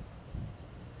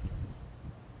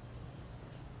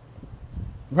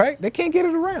 Right? They can't get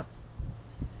it around.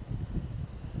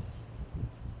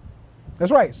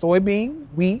 That's right. Soybean,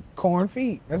 wheat, corn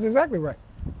feed. That's exactly right.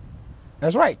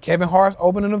 That's right. Kevin Hart's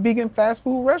opening a vegan fast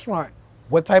food restaurant.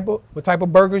 What type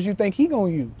of burgers you think he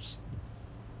gonna use?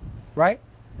 Right?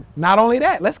 Not only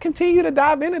that, let's continue to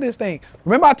dive into this thing.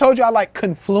 Remember I told you I like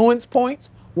confluence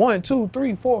points? 1, 2,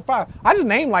 3, 4, 5. I just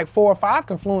named like 4 or 5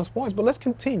 confluence points, but let's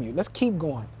continue. Let's keep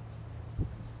going.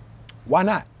 Why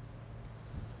not?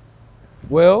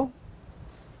 Well,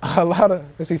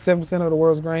 let's see, 7% of the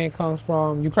world's grain comes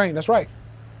from Ukraine. That's right.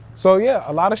 So yeah,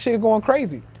 a lot of shit going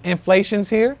crazy. Inflation's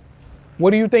here.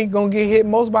 What do you think gonna get hit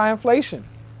most by inflation?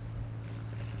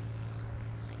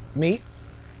 Meat.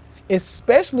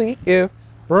 Especially if,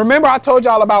 remember I told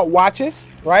y'all about watches,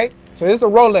 right? So this is a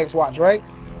Rolex watch, right?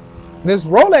 This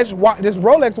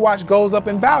Rolex watch goes up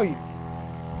in value,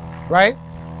 right?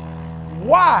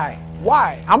 Why?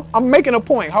 I'm making a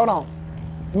point. Hold on.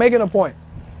 I'm making a point.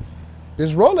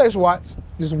 This Rolex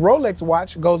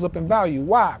watch goes up in value.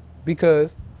 Why?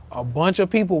 Because a bunch of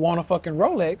people want a fucking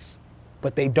Rolex,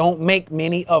 but they don't make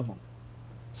many of them.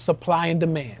 Supply and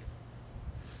demand.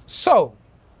 So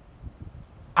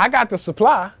I got the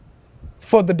supply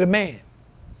for the demand,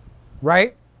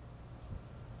 right?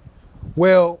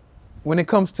 Well, when it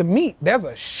comes to meat, there's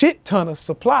a shit ton of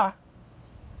supply,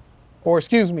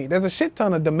 there's a shit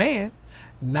ton of demand,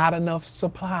 not enough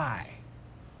supply,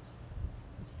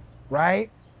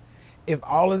 right? If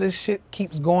all of this shit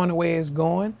keeps going the way it's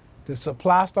going, the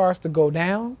supply starts to go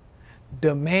down,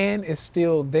 demand is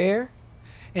still there,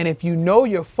 and if you know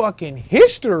your fucking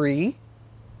history,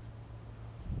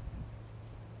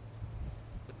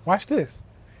 watch this.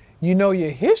 You know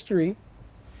your history,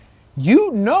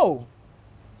 you know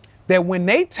that when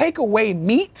they take away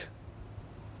meat,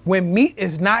 when meat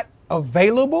is not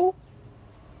available,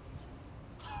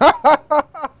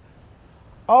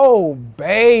 oh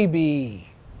baby,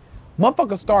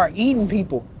 motherfuckers start eating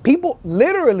people. People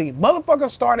literally, motherfuckers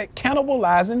started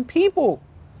cannibalizing people.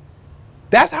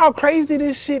 That's how crazy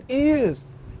this shit is.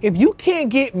 If you can't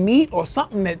get meat or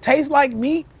something that tastes like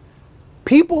meat,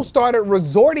 people started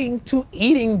resorting to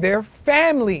eating their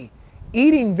family,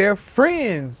 eating their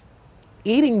friends,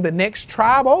 eating the next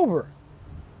tribe over.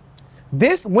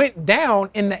 This went down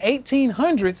in the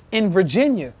 1800s in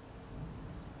Virginia.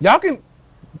 Y'all can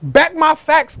back my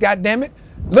facts, goddammit.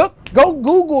 Look, go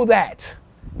Google that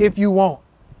if you want.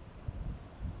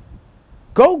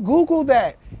 Go Google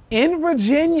that. In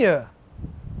Virginia.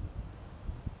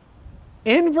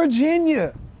 In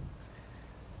Virginia.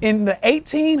 In the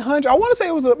 1800s, I want to say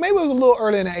maybe it was a little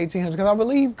earlier in the 1800s, because I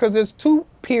believe, because there's 2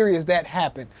 periods that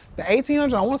happened. The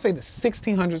 1800s, I want to say the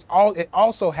 1600s, it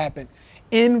also happened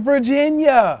in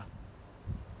Virginia.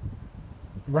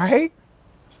 Right?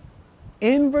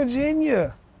 In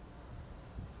Virginia.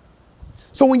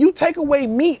 So when you take away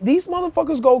meat, these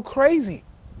motherfuckers go crazy.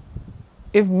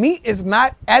 If meat is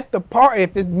not at the party,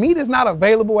 if meat is not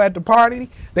available at the party,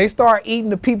 they start eating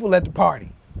the people at the party.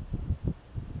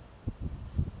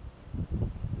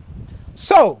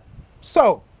 So,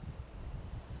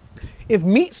 if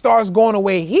meat starts going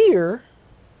away here,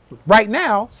 right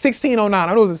now, 1609, I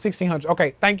know it was 1600.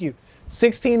 Okay, thank you.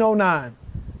 1609,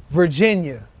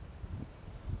 Virginia.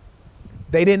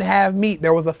 They didn't have meat.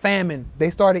 There was a famine. They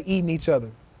started eating each other.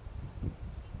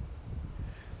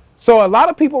 So a lot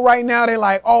of people right now, they're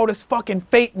like, oh, this fucking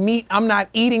fake meat. I'm not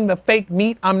eating the fake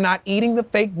meat. I'm not eating the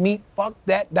fake meat. Fuck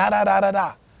that, da, da, da, da,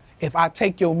 da. If I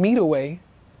take your meat away,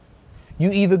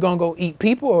 you either gonna go eat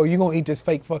people or you gonna eat this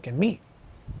fake fucking meat.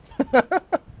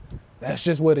 That's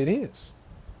just what it is.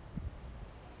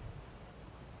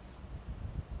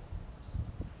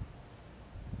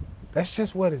 That's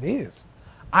just what it is.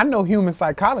 I know human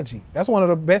psychology. That's one of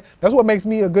the best. That's what makes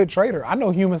me a good trader. I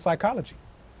know human psychology.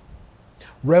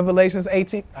 Revelations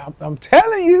 18. I'm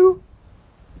telling you.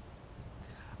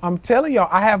 I'm telling y'all,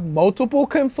 I have multiple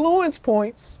confluence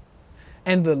points.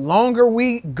 And the longer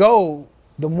we go,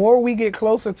 the more we get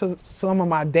closer to some of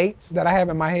my dates that I have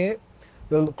in my head.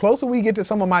 The closer we get to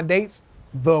some of my dates,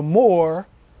 the more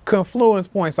confluence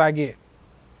points I get.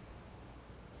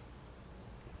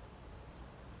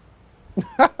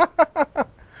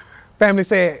 Family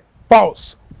said,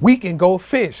 false. We can go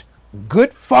fish.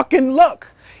 Good fucking luck.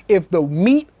 If the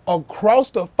meat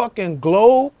across the fucking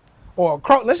globe, or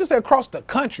across, let's just say across the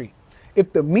country,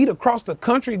 if the meat across the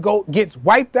country gets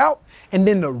wiped out, and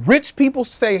then the rich people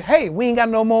say, hey, we ain't got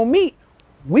no more meat,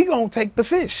 we gonna take the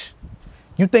fish.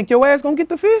 You think your ass gonna get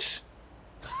the fish?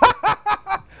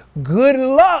 Good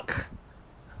luck.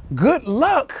 Good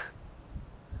luck.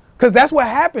 Because that's what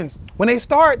happens when they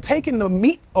start taking the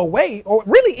meat away, or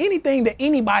really anything that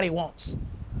anybody wants.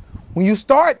 When you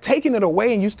start taking it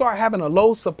away and you start having a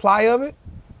low supply of it,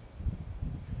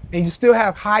 and you still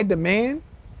have high demand,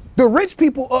 the rich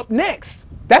people up next,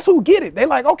 that's who get it. They're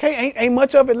like, okay, ain't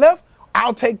much of it left.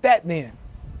 I'll take that then.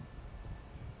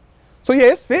 So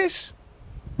yeah, it's fish.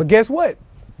 But guess what?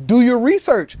 Do your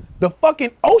research. The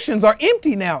fucking oceans are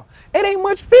empty now. It ain't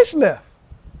much fish left.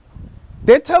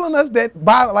 They're telling us that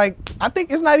by I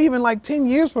think it's not even 10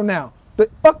 years from now, the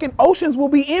fucking oceans will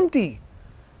be empty.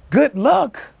 Good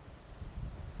luck.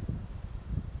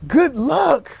 Good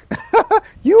luck.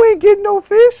 You ain't getting no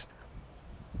fish.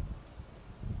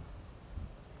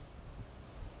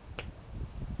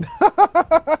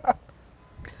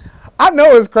 I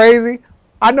know it's crazy.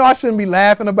 I know I shouldn't be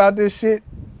laughing about this shit,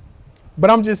 but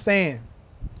I'm just saying,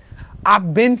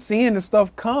 I've been seeing the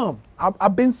stuff come.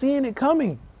 I've been seeing it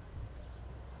coming.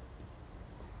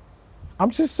 I'm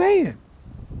just saying.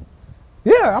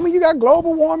 Yeah, I mean, you got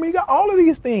global warming, you got all of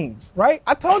these things, right?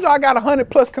 I told you I got 100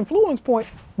 plus confluence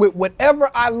points. With whatever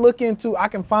I look into, I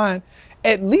can find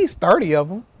at least 30 of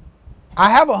them. I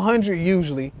have 100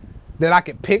 usually that I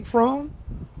can pick from.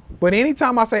 But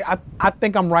anytime I say I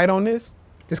think I'm right on this,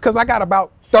 it's because I got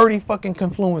about 30 fucking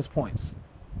confluence points.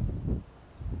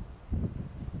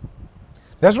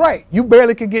 That's right. You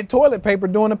barely could get toilet paper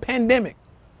during a pandemic.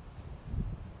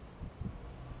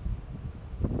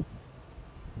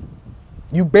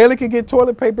 You barely could get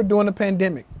toilet paper during the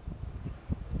pandemic.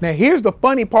 Now, here's the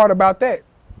funny part about that.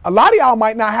 A lot of y'all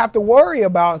might not have to worry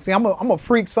about, see, I'm gonna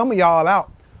freak some of y'all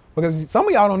out because some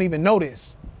of y'all don't even know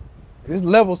this. There's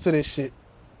levels to this shit.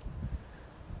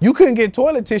 You couldn't get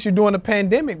toilet tissue during the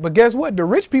pandemic, but guess what? The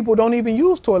rich people don't even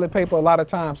use toilet paper a lot of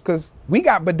times because we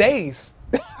got bidets.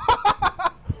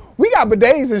 We got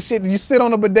bidets and shit. You sit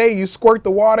on a bidet, you squirt the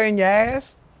water in your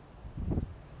ass.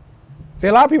 See,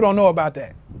 a lot of people don't know about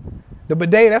that. The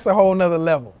bidet, that's a whole nother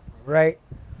level, right?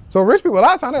 So rich people, a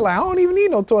lot of times they're like, I don't even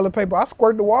need no toilet paper. I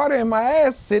squirt the water in my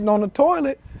ass sitting on the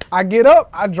toilet. I get up,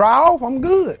 I dry off, I'm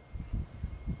good.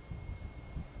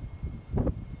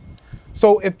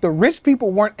 So if the rich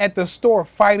people weren't at the store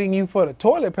fighting you for the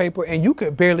toilet paper and you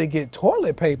could barely get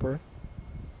toilet paper,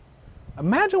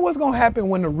 imagine what's gonna happen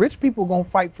when the rich people gonna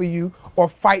fight for you or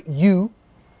fight you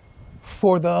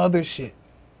for the other shit.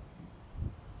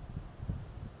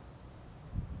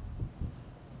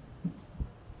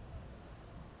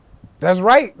 That's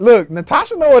right. Look,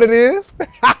 Natasha know what it is.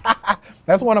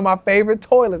 That's one of my favorite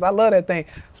toilets. I love that thing,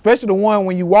 especially the one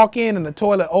when you walk in and the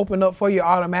toilet open up for you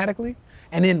automatically,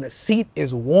 and then the seat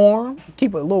is warm.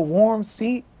 Keep a little warm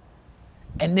seat,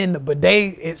 and then the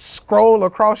bidet it scroll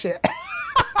across your.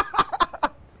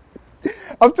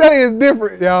 I'm telling you, it's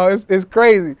different, y'all. It's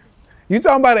crazy. You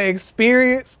talking about an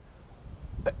experience?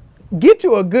 Get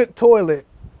you a good toilet.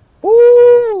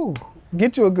 Ooh,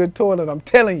 get you a good toilet. I'm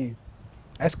telling you,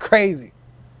 that's crazy.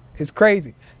 It's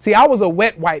crazy. See, I was a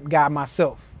wet wipe guy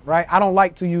myself, right? I don't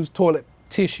like to use toilet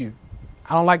tissue.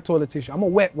 I don't like toilet tissue. I'm a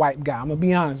wet wipe guy. I'm gonna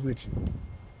be honest with you,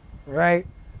 right?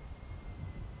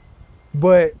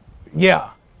 But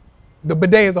yeah, the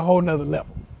bidet is a whole nother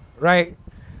level, right?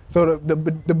 So the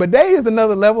bidet is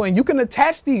another level, and you can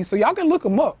attach these. So y'all can look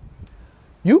them up.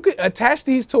 You can attach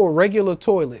these to a regular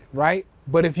toilet, right?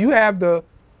 But if you have the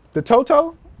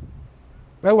Toto,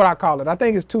 that's what I call it. I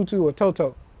think it's Tutu or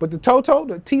Toto. But the Toto,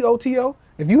 the Toto,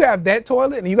 if you have that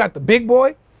toilet and you got the big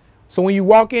boy, so when you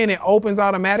walk in, it opens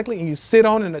automatically and you sit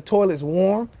on it and the toilet's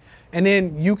warm. And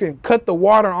then you can cut the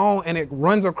water on and it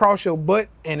runs across your butt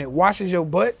and it washes your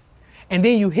butt. And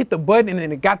then you hit the button and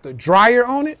then it got the dryer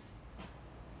on it.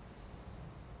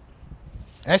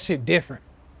 That shit different.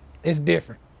 It's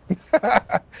different.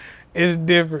 It's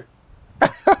different.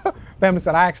 Family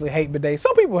said, I actually hate bidets.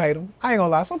 Some people hate them. I ain't gonna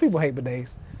lie. Some people hate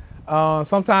bidets.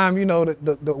 Sometimes, you know,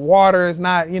 the water is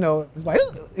not, you know, it's like,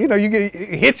 you know, it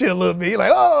hit you a little bit. You're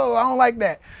like, oh, I don't like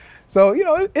that. So, you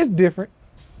know, it's different.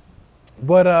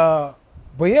 But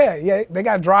yeah, they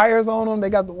got dryers on them. They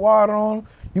got the water on them.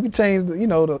 You can change the, you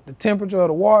know, the temperature of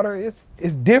the water.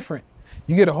 It's different.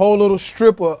 You get a whole little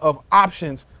strip of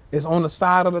options. It's on the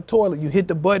side of the toilet. You hit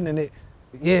the button and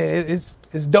it's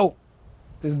dope.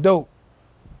 It's dope.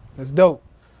 It's dope.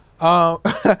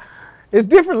 It's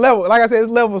different levels. Like I said,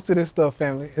 it's levels to this stuff,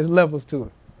 family. It's levels to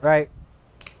it, right?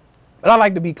 But I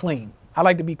like to be clean. I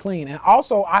like to be clean. And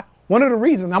also, one of the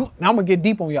reasons, I'm gonna get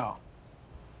deep on y'all.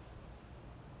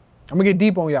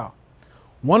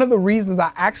 One of the reasons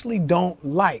I actually don't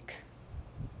like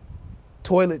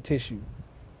toilet tissue.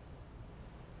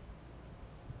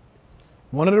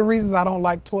 One of the reasons I don't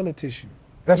like toilet tissue.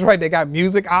 That's right, they got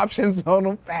music options on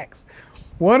them, facts.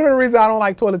 One of the reasons I don't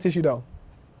like toilet tissue though.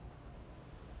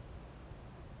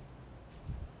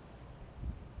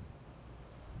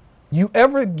 You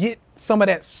ever get some of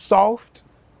that soft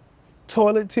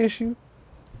toilet tissue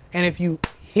and if you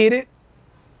hit it,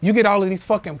 you get all of these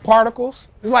fucking particles?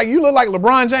 It's like you look like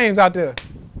LeBron James out there,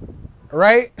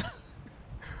 right?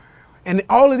 And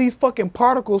all of these fucking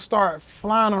particles start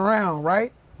flying around,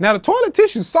 right? Now the toilet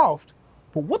tissue's soft,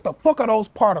 but what the fuck are those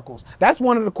particles? That's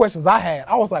one of the questions I had.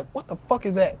 I was like, what the fuck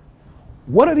is that?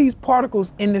 What are these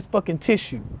particles in this fucking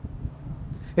tissue?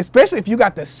 Especially if you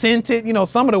got the scented, you know,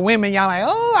 some of the women, y'all like,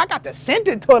 oh, I got the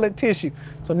scented toilet tissue.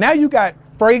 So now you got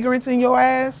fragrance in your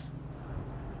ass.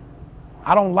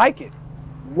 I don't like it.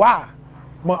 Why?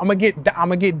 I'm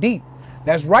gonna get deep.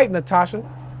 That's right, Natasha.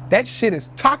 That shit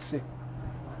is toxic.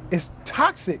 It's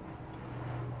toxic.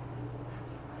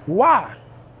 Why?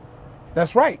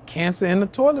 That's right, cancer in the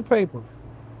toilet paper.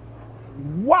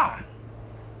 Why?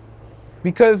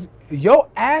 Because your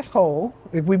asshole,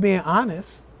 if we're being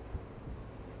honest,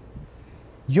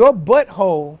 your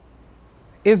butthole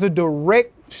is a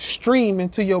direct stream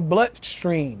into your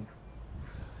bloodstream.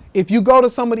 If you go to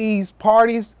some of these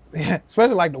parties,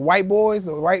 especially like the white boys,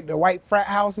 the white frat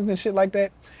houses and shit like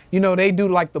that, you know, they do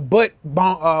like the butt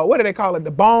bong, what do they call it?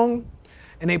 The bong.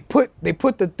 And they put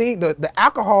the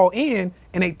alcohol in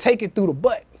and they take it through the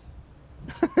butt.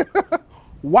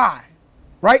 Why?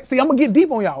 Right? See, I'm gonna get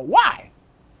deep on y'all. Why?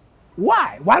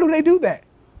 Why do they do that?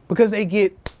 Because they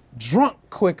get drunk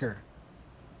quicker.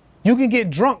 You can get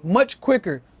drunk much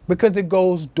quicker because it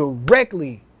goes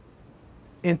directly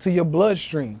into your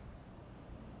bloodstream.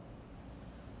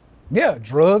 Yeah,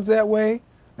 drugs that way.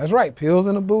 That's right, pills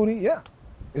in the booty. Yeah,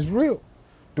 it's real.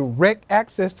 Direct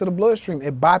access to the bloodstream.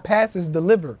 It bypasses the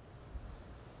liver.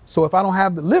 So if I don't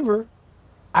have the liver,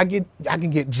 I can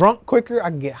get drunk quicker. I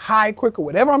can get high quicker.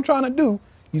 Whatever I'm trying to do,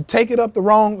 you take it up the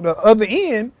other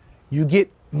end, you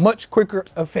get much quicker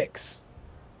effects.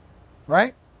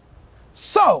 Right?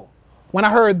 So when I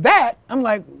heard that, I'm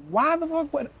like, why the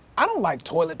fuck would I don't like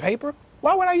toilet paper.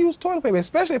 Why would I use toilet paper?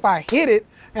 Especially if I hit it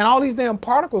and all these damn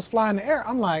particles fly in the air.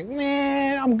 I'm like,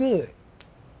 man, I'm good.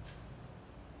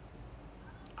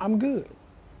 I'm good.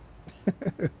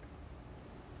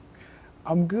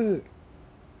 I'm good.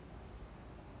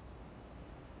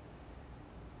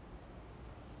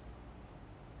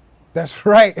 That's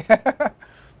right.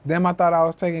 Then I thought I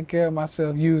was taking care of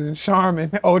myself using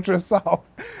Charmin Ultra Soft.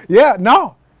 Yeah,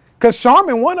 no. Because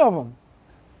Charmin, one of them.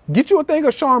 Get you a thing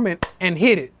of Charmin and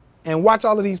hit it and watch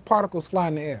all of these particles fly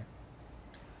in the air.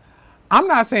 I'm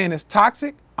not saying it's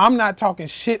toxic. I'm not talking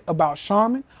shit about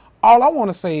Charmin. All I want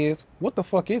to say is, what the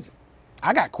fuck is it?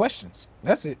 I got questions.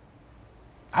 That's it.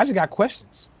 I just got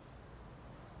questions.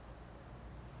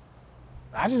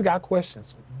 I just got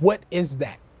questions. What is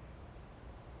that?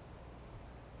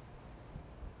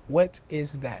 What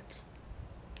is that?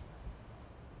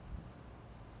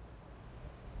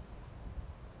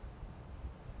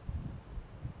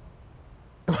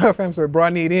 Fam said, bro, I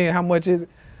need in. How much is it?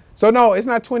 So no, it's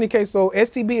not 20K. So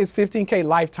STB is 15K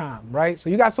lifetime, right? So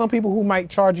you got some people who might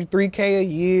charge you 3K a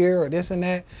year or this and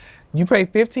that. You pay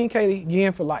 15K, you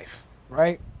in for life,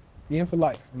 right? You in for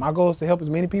life. My goal is to help as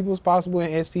many people as possible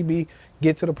in STB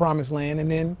get to the promised land,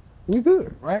 and then we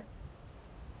good, right?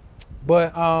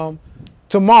 But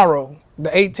tomorrow, the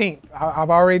 18th, I've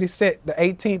already set the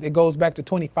 18th. It goes back to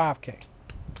 25K.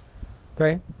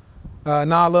 Okay.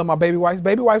 Now I love my baby wipes.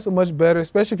 Baby wipes are much better,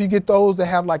 especially if you get those that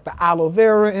have like the aloe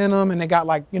vera in them and they got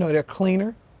like, they're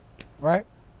cleaner, right?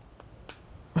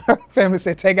 Family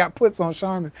said take out puts on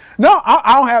Charmin. No,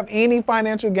 I don't have any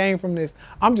financial gain from this.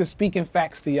 I'm just speaking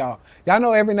facts to y'all. Y'all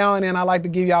know every now and then I like to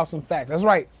give y'all some facts. That's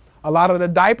right. A lot of the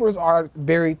diapers are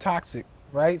very toxic,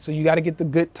 right? So you got to get the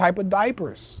good type of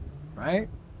diapers, right?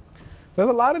 So there's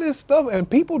a lot of this stuff and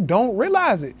people don't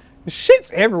realize it. The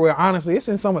shit's everywhere, honestly. It's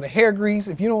in some of the hair grease.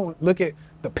 If you don't look at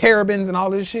the parabens and all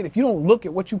this shit, if you don't look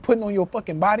at what you putting on your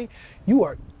fucking body, you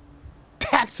are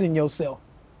taxing yourself.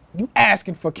 You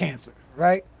asking for cancer,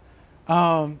 right?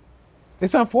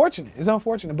 It's unfortunate. It's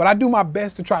unfortunate, but I do my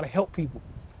best to try to help people.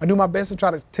 I do my best to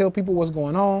try to tell people what's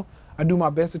going on. I do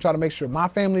my best to try to make sure my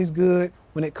family's good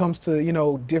when it comes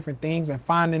to, different things and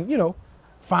finding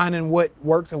what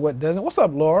works and what doesn't. What's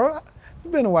up, Laura?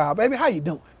 It's been a while, baby. How you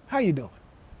doing? How you doing?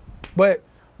 But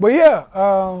yeah,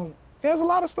 there's a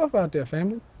lot of stuff out there,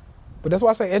 family. But that's why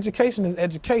I say education is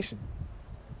education.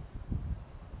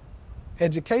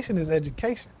 Education is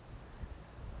education,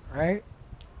 right?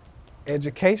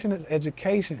 Education is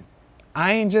education.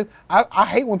 I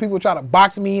hate when people try to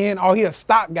box me in. Oh, he a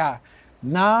stock guy.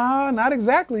 Nah, not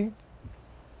exactly.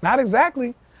 Not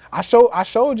exactly. I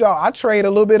showed y'all I trade a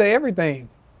little bit of everything.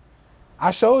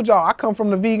 I showed y'all I come from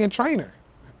the vegan trainer,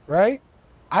 right?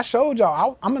 I showed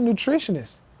y'all I'm a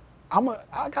nutritionist.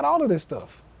 I got all of this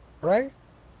stuff, right?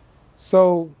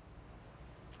 So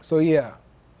yeah,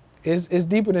 it's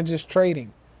deeper than just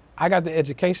trading. I got the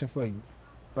education for you,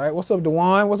 right? What's up,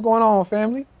 Dewan? What's going on,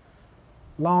 family?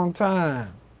 Long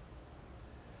time.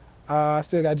 I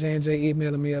still got J&J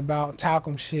emailing me about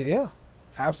talcum shit. Yeah,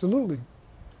 absolutely.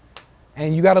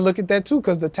 And you got to look at that too,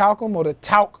 because the talcum or the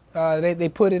talc, they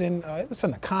put it in, it's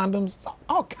in the condoms, it's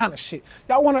all kind of shit.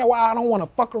 Y'all wonder why I don't want to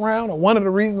fuck around, or one of the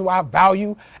reasons why I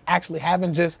value actually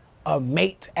having just a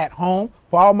mate at home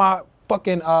for all my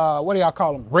fucking, what do y'all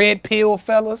call them, red pill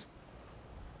fellas?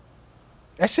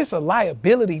 That's just a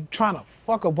liability trying to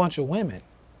fuck a bunch of women.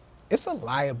 It's a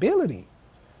liability.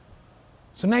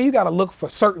 So now you got to look for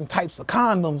certain types of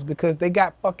condoms because they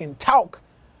got fucking talc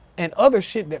and other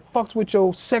shit that fucks with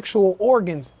your sexual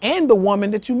organs and the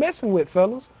woman that you messing with,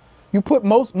 fellas. You put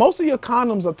most of your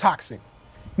condoms are toxic.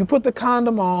 You put the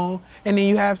condom on and then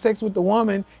you have sex with the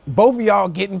woman, both of y'all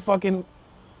getting fucking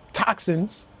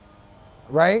toxins,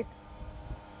 right?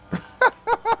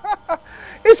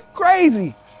 It's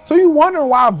crazy. So you wonder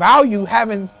why I value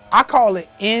having, I call it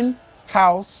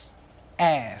in-house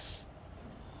ass.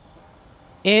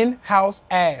 In-house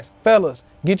ass. Fellas,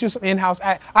 get you some in-house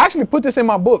ass. I actually put this in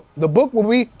my book. The book will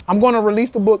be, I'm going to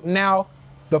release the book now,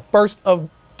 the 1st of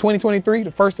 2023,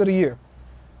 the first of the year.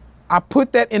 I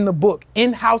put that in the book,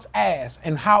 in-house ass,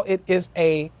 and how it is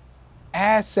a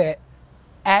asset.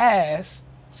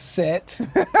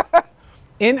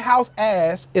 In-house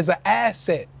ass is an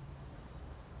asset.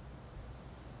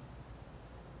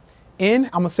 I'm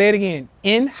going to say it again.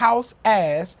 In-house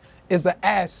ass is an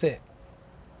asset.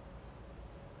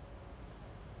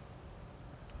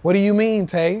 What do you mean,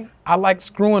 Tay? I like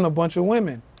screwing a bunch of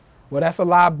women. Well, that's a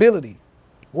liability.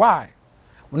 Why?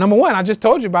 Well, number one, I just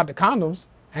told you about the condoms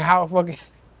and how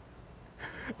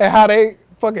they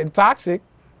fucking toxic.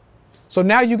 So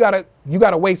now you gotta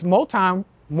waste more time,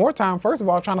 first of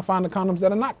all, trying to find the condoms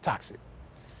that are not toxic.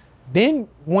 Then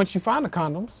once you find the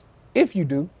condoms, if you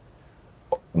do,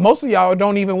 most of y'all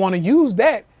don't even want to use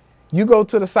that. You go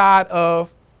to the side of,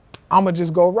 I'ma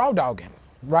just go raw dogging,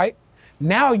 right?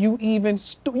 Now you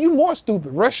more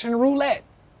stupid. Russian roulette,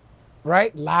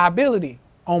 right? Liability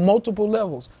on multiple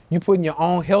levels. You putting your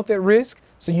own health at risk,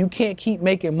 so you can't keep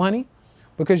making money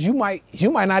because you might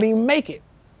not even make it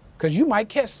because you might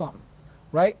catch something,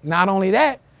 right? Not only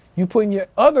that, you putting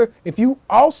if you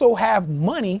also have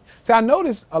money. See, I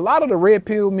noticed a lot of the red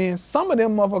pill men, some of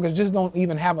them motherfuckers just don't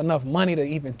even have enough money to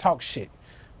even talk shit,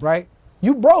 right?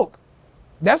 You broke.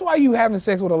 That's why you having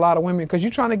sex with a lot of women, because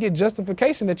you're trying to get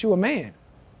justification that you a man.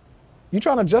 You're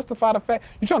trying to justify the fact,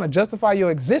 you're trying to justify your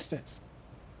existence.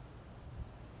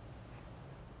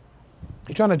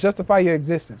 You're trying to justify your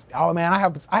existence. Oh man, I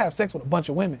have sex with a bunch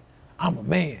of women. I'm a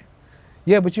man.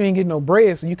 Yeah, but you ain't getting no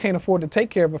bread, so you can't afford to take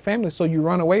care of a family, so you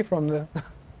run away from the.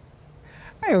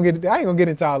 I ain't gonna get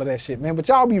into all of that shit, man. But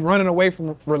y'all be running away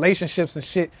from relationships and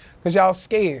shit because y'all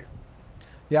scared.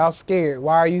 Y'all scared.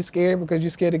 Why are you scared? Because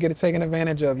you're scared to get taken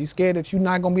advantage of. You scared that you're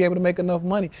not gonna be able to make enough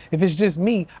money. If it's just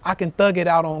me, I can thug it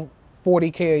out on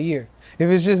 40K a year. If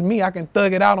it's just me, I can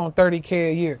thug it out on 30K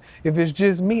a year. If it's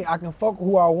just me, I can fuck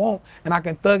who I want and I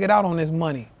can thug it out on this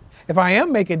money. If I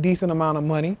am making a decent amount of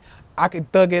money, I can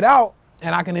thug it out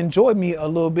and I can enjoy me a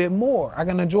little bit more. I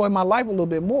can enjoy my life a little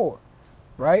bit more,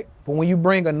 right? But when you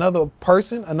bring another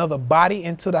person, another body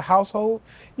into the household,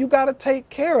 you gotta take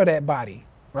care of that body,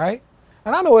 right?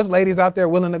 And I know there's ladies out there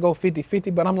willing to go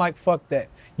 50-50, but I'm like, fuck that.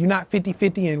 You're not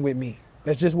 50-50 in with me.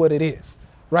 That's just what it is,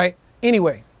 right?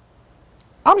 Anyway,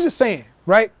 I'm just saying,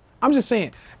 right? I'm just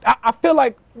saying. I feel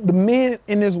like the men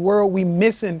in this world, we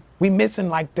missing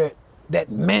like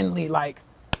that manly, like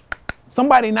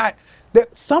somebody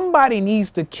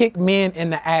needs to kick men in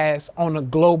the ass on a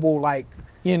global, like,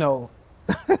 you know,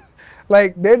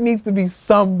 like there needs to be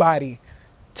somebody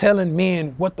telling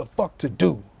men what the fuck to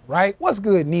do, right? What's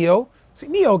good, Neo? See,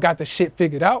 Neo got the shit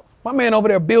figured out. My man over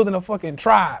there building a fucking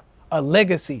tribe, a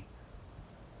legacy.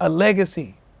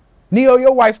 Neo,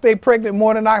 your wife stayed pregnant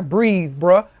more than I breathe,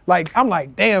 bruh. Like, I'm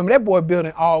like, damn, that boy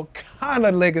building all kind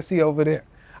of legacy over there.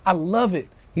 I love it.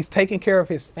 He's taking care of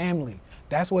his family.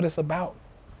 That's what it's about.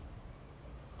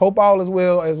 Hope all is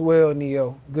well as well,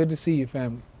 Neo. Good to see you,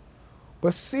 family.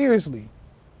 But seriously,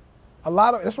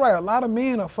 that's right, a lot of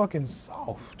men are fucking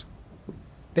soft.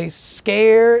 They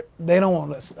scared. They don't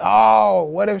want to. Oh,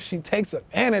 what if she takes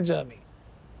advantage of me?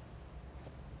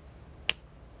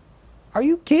 Are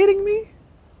you kidding me?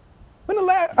 When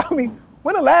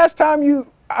the last time you,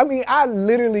 I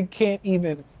literally can't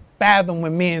even fathom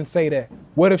when men say that.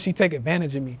 What if she take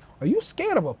advantage of me? Are you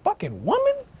scared of a fucking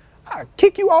woman? I'll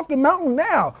kick you off the mountain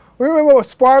now. Remember with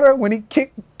Sparta when he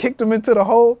kicked him into the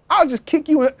hole? I'll kick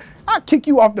you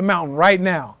off the mountain right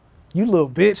now. You little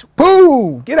bitch.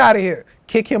 Boom! Get out of here.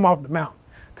 Kick him off the mountain.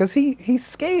 Because he's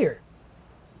scared.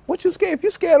 What you scared? If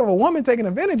you're scared of a woman taking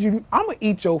advantage of you, I'm going to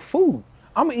eat your food.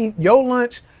 I'm going to eat your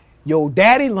lunch, your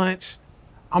daddy lunch.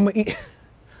 I'm going to eat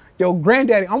your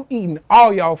granddaddy. I'm eating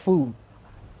all y'all food.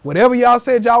 Whatever y'all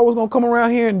said y'all was going to come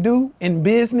around here and do in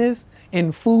business,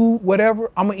 in food,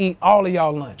 whatever, I'm going to eat all of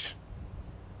y'all lunch.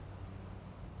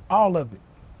 All of it.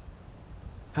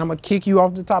 And I'm going to kick you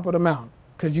off the top of the mountain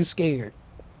because you scared.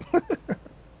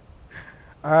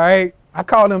 All right. I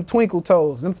call them twinkle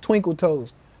toes. Them twinkle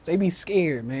toes. They be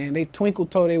scared, man. They twinkle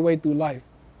toe their way through life.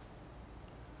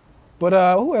 But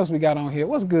who else we got on here?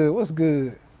 What's good? What's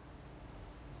good?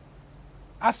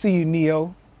 I see you,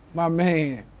 Neo. My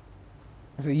man.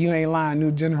 I said, you ain't lying.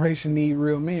 New generation need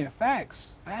real men.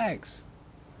 Facts. Facts.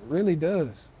 It really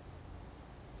does.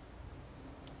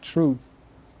 Truth.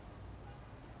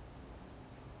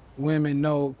 Women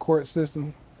know court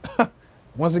system.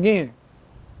 Once again,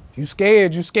 if you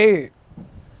scared, you scared.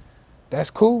 That's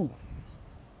cool.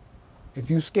 If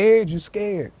you scared, you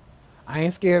scared. I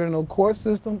ain't scared of no court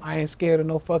system. I ain't scared of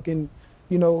no fucking,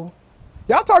 y'all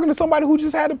talking to somebody who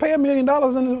just had to pay $1 million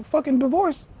in a fucking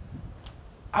divorce.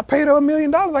 I paid her $1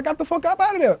 million. I got the fuck up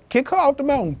out of there. Kick her off the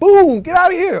mountain. Boom, get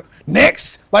out of here.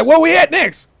 Next. Like, where we at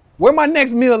next? Where my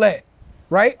next meal at?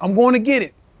 Right? I'm going to get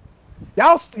it.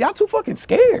 Y'all too fucking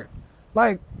scared.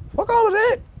 Like, fuck all of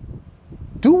that.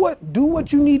 Do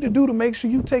what you need to do to make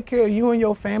sure you take care of you and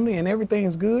your family and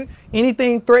everything's good.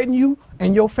 Anything threaten you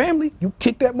and your family, you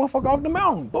kick that motherfucker off the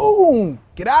mountain. Boom.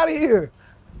 Get out of here.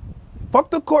 Fuck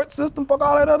the court system. Fuck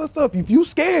all that other stuff. If you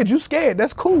scared, you scared.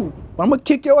 That's cool. But I'm going to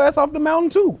kick your ass off the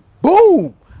mountain too.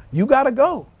 Boom. You got to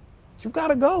go. You got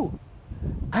to go.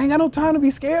 I ain't got no time to be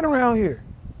scared around here.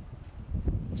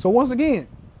 So once again,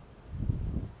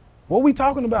 what we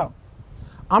talking about?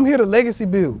 I'm here to legacy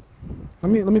build. Let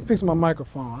me fix my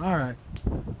microphone. All right.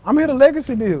 I'm here to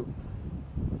legacy build.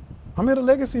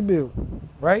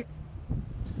 Right?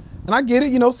 And I get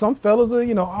it, some fellas are,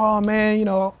 oh man,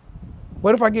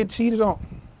 what if I get cheated on?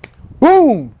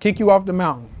 Boom, kick you off the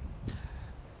mountain.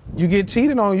 You get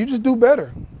cheated on, you just do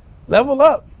better. Level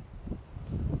up.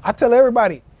 I tell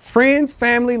everybody, friends,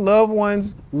 family, loved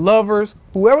ones, lovers,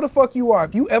 whoever the fuck you are,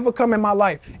 if you ever come in my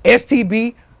life,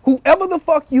 STB, whoever the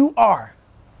fuck you are,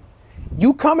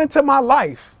 you come into my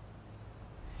life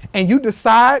and you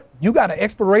decide you got an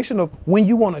expiration of when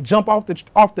you want to jump off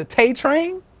the Tay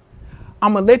train,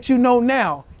 I'm going to let you know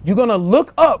now, you're going to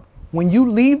look up when you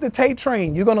leave the Tay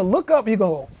train, you're going to look up and you're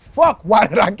going to go, fuck, why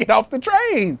did I get off the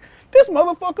train? This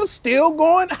motherfucker's still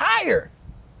going higher.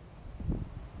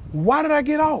 Why did I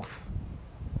get off?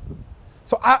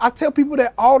 So I tell people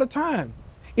that all the time.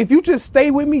 If you just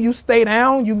stay with me, you stay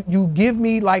down, you give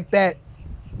me like that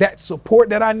support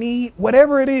that I need,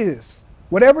 whatever it is,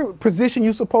 whatever position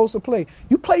you're supposed to play,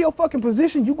 you play your fucking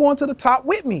position, you going to the top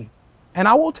with me, and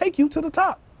I will take you to the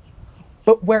top.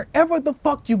 But wherever the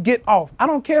fuck you get off, I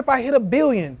don't care if I hit 1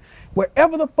 billion,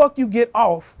 wherever the fuck you get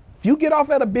off, if you get off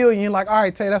at 1 billion, you're like, all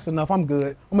right, Tay, that's enough, I'm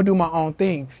good, I'm gonna do my own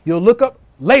thing. You'll look up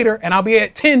later and I'll be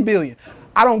at 10 billion.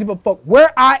 I don't give a fuck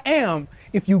where I am.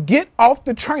 If you get off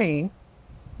the train,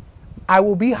 I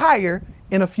will be higher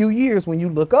in a few years when you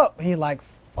look up and you're like,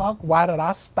 fuck, why did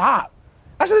I stop?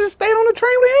 I should have just stayed on the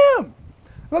train with him.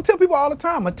 I tell people all the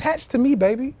time, attach to me,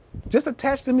 baby. Just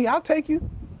attach to me, I'll take you.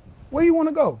 Where you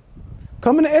wanna go?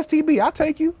 Come in the STB, I'll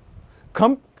take you.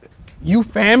 Come, you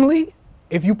family.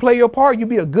 If you play your part, you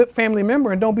be a good family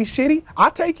member and don't be shitty,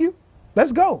 I'll take you.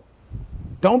 Let's go.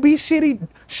 Don't be shitty,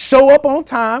 show up on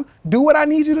time, do what I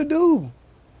need you to do.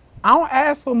 I don't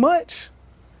ask for much.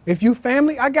 If you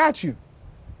family, I got you.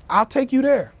 I'll take you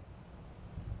there.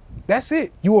 That's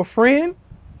it. You a friend?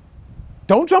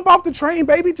 Don't jump off the train,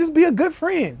 baby. Just be a good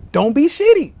friend. Don't be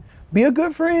shitty. Be a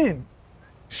good friend.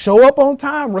 Show up on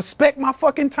time. Respect my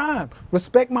fucking time.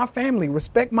 Respect my family.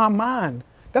 Respect my mind.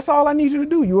 That's all I need you to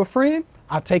do. You a friend?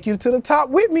 I'll take you to the top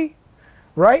with me,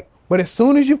 right? But as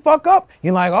soon as you fuck up,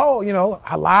 you're like, oh, you know,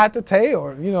 I lied to Tay,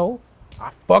 or, you know,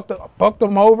 I fucked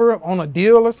them over on a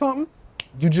deal or something.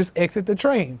 You just exit the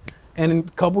train. And in a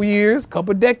couple years,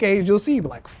 couple decades, you'll see,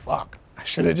 like, fuck, I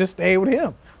should have just stayed with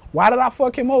him. Why did I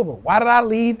fuck him over? Why did I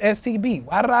leave STB?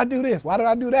 Why did I do this? Why did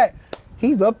I do that?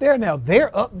 He's up there now.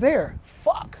 They're up there.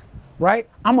 Fuck, right?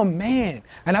 I'm a man.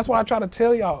 And that's why I try to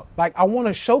tell y'all, like, I want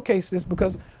to showcase this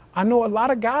because I know a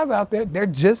lot of guys out there, they're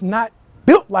just not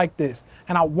built like this.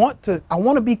 And I want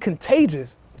to be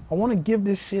contagious. I want to give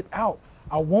this shit out.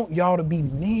 I want y'all to be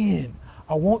men.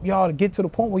 I want y'all to get to the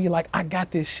point where you're like, I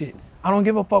got this shit. I don't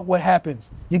give a fuck what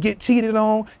happens. You get cheated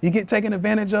on, you get taken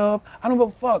advantage of. I don't give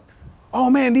a fuck. Oh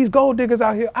man, these gold diggers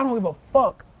out here, I don't give a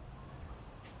fuck.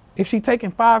 If she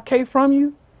taking 5K from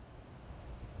you,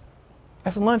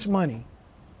 that's lunch money.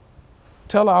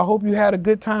 Tell her, I hope you had a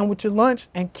good time with your lunch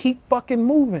and keep fucking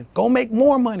moving. Go make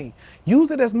more money. Use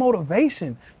it as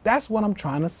motivation. That's what I'm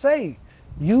trying to say.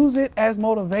 Use it as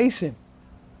motivation.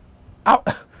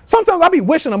 Sometimes I be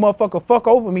wishing a motherfucker fuck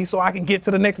over me so I can get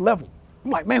to the next level.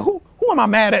 I'm like, man, who am I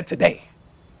mad at today?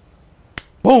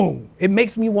 Boom. It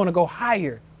makes me want to go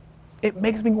higher. It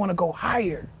makes me want to go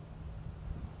higher.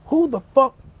 Who the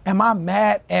fuck am I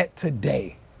mad at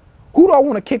today? Who do I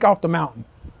want to kick off the mountain?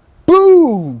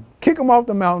 Boom. Kick them off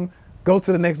the mountain. Go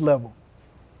to the next level.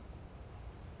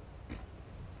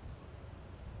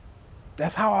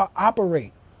 That's how I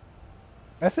operate.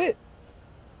 That's it.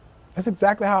 That's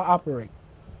exactly how I operate.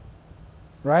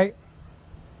 Right?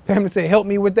 Family say, help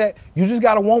me with that. You just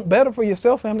got to want better for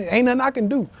yourself, family. Ain't nothing I can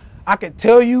do. I can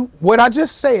tell you what I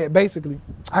just said, basically.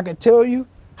 I can tell you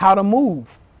how to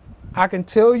move. I can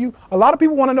tell you. A lot of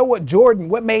people want to know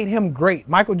what made him great.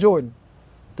 Michael Jordan.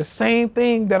 The same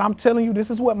thing that I'm telling you, this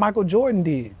is what Michael Jordan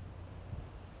did.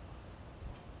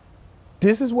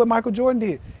 This is what Michael Jordan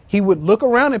did. He would look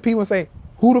around at people and say,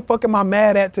 who the fuck am I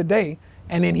mad at today?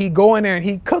 And then he'd go in there and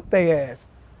he'd cook their ass.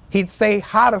 He'd say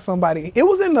hi to somebody. It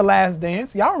was in The Last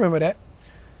Dance. Y'all remember that.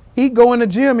 He'd go in the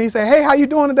gym and he'd say, hey, how you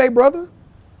doing today, brother?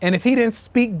 And if he didn't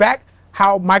speak back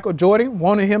how Michael Jordan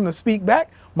wanted him to speak back,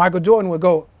 Michael Jordan would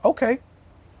go, okay,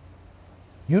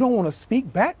 you don't want to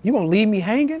speak back? You gonna leave me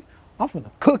hanging? I'm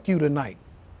gonna cook you tonight.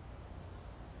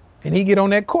 And he get on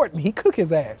that court and he cook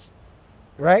his ass,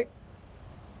 right?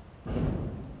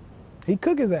 He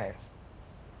cook his ass.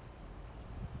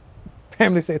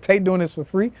 Family said, Tate doing this for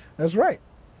free? That's right.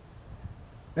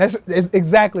 That's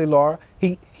exactly, Laura.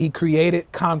 He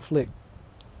created conflict.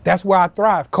 That's where I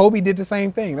thrive. Kobe did the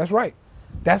same thing. That's right.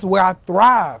 That's where I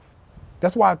thrive.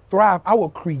 That's why I thrive. I will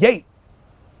create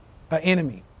an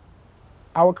enemy.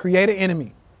 I will create an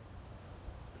enemy.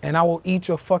 And I will eat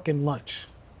your fucking lunch.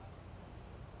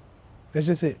 That's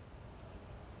just it.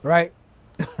 Right?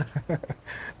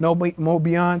 No more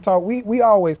beyond talk. We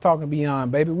always talking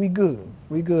beyond, baby. We good.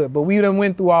 We good. But we done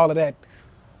went through all of that.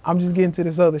 I'm just getting to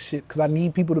this other shit because I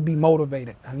need people to be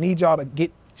motivated. I need y'all to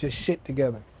get your shit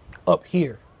together up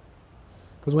here.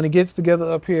 Because when it gets together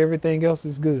up here, everything else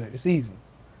is good. It's easy,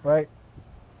 right?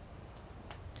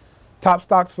 Top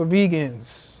stocks for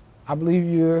vegans. I believe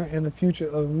you're in the future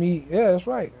of meat. Yeah, that's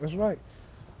right. That's right.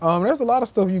 There's a lot of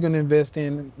stuff you can invest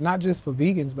in, not just for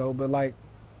vegans though, but like,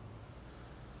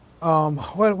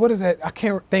 what is that? I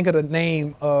can't think of the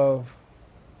name of.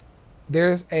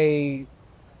 There's a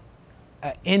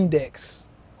index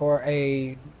or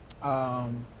a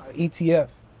ETF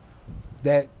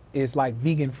that is like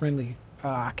vegan friendly.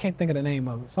 I can't think of the name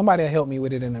of it. Somebody will help me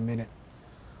with it in a minute.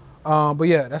 But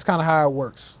yeah, that's kind of how it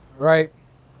works, right?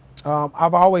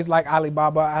 I've always liked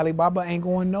Alibaba. Alibaba ain't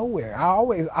going nowhere.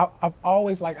 I've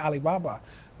always liked Alibaba.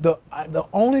 The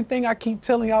only thing I keep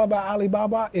telling y'all about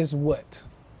Alibaba is what?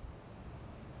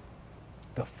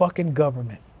 The fucking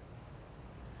government.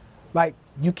 Like,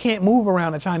 you can't move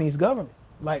around the Chinese government.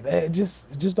 Like, it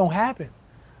just don't happen,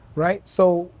 right?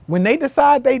 So when they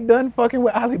decide they done fucking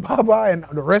with Alibaba and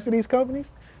the rest of these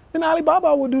companies, then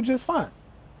Alibaba will do just fine.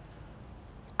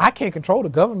 I can't control the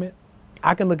government.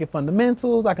 I can look at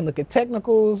fundamentals, I can look at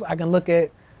technicals, I can look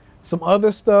at some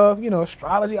other stuff,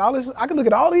 astrology, all this. I can look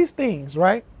at all these things,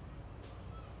 right?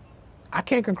 I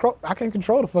can't control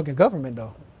the fucking government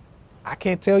though. I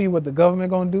can't tell you what the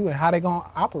government gonna do and how they gonna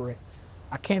operate.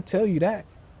 I can't tell you that.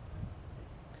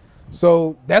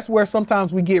 So that's where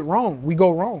sometimes we go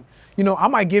wrong. I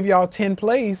might give y'all 10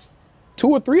 plays, 2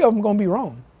 or 3 of them gonna be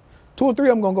wrong. 2 or 3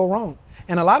 of them gonna go wrong.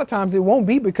 And a lot of times it won't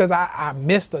be because I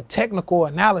missed a technical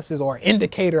analysis or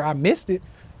indicator, I missed it.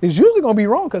 It's usually gonna be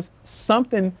wrong because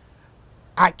something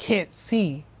I can't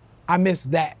see, I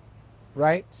missed that,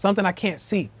 right? Something I can't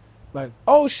see. Like,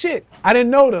 oh shit, I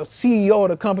didn't know the CEO of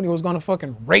the company was gonna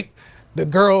fucking rape the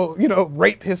girl,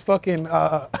 rape his fucking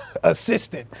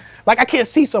assistant. Like, I can't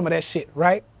see some of that shit,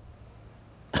 right?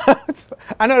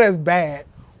 I know that's bad,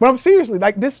 but I'm seriously,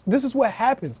 like, this is what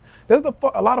happens. There's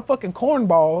a lot of fucking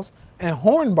cornballs and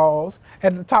hornballs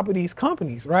at the top of these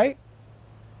companies, right?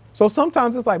 So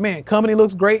sometimes it's like, man, company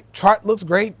looks great, chart looks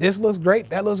great, this looks great,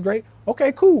 that looks great.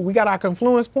 Okay, cool. We got our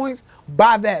confluence points.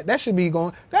 Buy that. That should be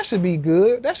good. That should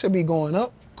be going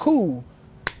up. Cool.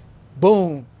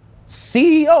 Boom.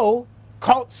 CEO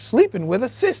caught sleeping with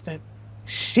assistant.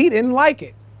 She didn't like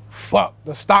it. Fuck.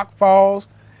 The stock falls.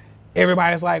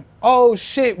 Everybody's like, oh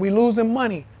shit, we losing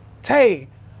money. Tay.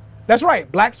 That's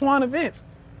right. Black Swan events.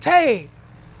 Tay.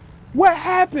 What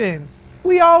happened?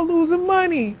 We all losing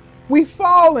money. We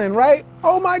falling, right?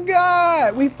 Oh my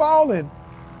God, we falling.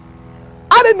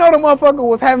 I didn't know the motherfucker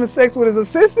was having sex with his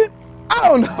assistant. I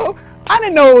don't know. I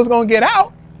didn't know it was gonna get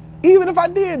out, even if I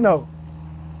did know.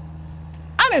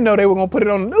 I didn't know they were gonna put it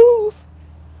on the news.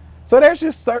 So there's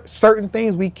just certain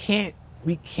things we can't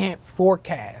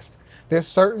forecast. There's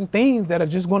certain things that are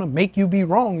just gonna make you be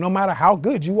wrong no matter how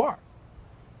good you are.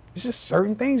 It's just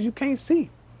certain things you can't see.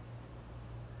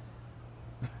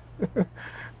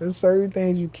 There's certain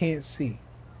things you can't see,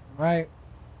 right?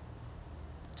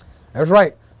 That's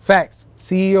right. Facts.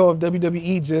 CEO of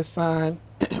WWE just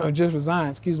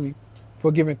resigned,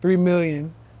 for giving $3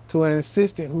 million to an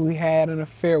assistant who he had an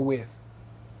affair with.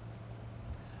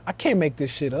 I can't make this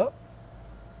shit up.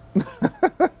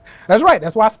 That's right.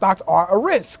 That's why stocks are a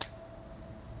risk.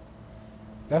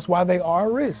 That's why they are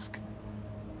a risk,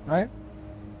 right?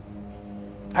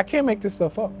 I can't make this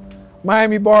stuff up.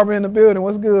 Miami Barber in the building.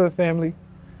 What's good, family?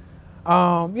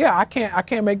 Yeah, I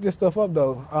can't make this stuff up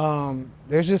though.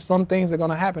 There's just some things that are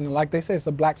gonna happen. And like they say, it's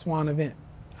a black swan event.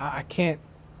 I can't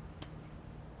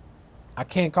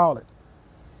call it.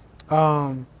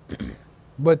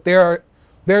 But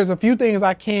there's a few things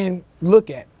I can look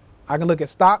at. I can look at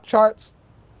stock charts,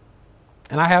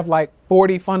 and I have like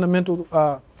 40 fundamental.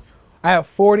 I have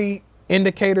 40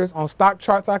 indicators on stock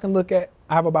charts I can look at.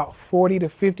 I have about 40 to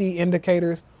 50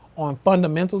 indicators on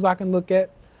fundamentals I can look at.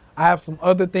 I have some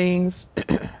other things,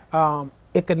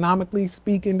 economically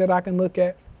speaking, that I can look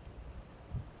at.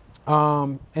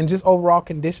 And just overall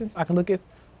conditions, I can look at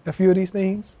a few of these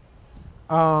things.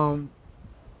 But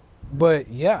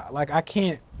yeah, like I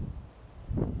can't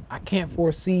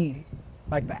foresee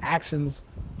like the actions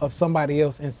of somebody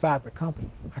else inside the company.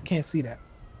 I can't see that,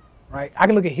 right? I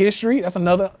can look at history. That's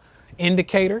another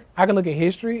indicator. I can look at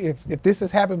history. If this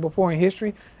has happened before in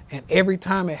history, and every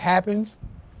time it happens,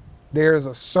 there's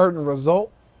a certain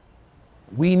result,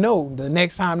 we know the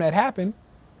next time that happened,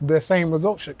 the same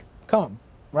result should come,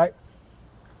 right?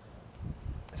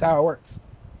 That's how it works.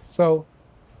 So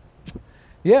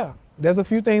yeah, there's a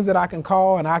few things that I can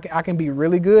call, and I can be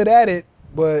really good at it,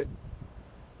 but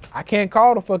I can't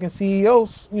call the fucking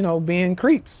CEOs, being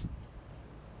creeps.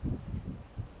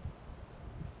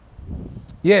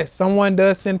 Yes, someone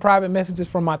does send private messages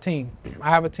from my team. I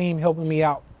have a team helping me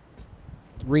out,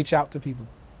 reach out to people.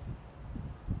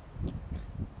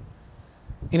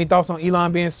 Any thoughts on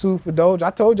Elon being sued for Doge? I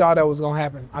told y'all that was gonna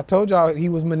happen. I told y'all he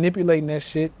was manipulating that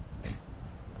shit.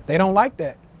 They don't like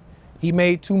that. He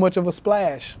made too much of a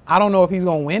splash. I don't know if he's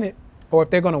gonna win it or if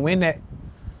they're gonna win that.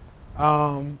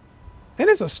 And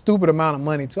it's a stupid amount of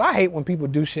money too. I hate when people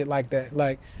do shit like that.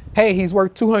 Like, hey, he's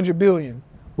worth 200 billion.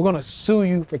 We're gonna sue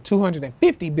you for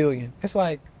 250 billion. It's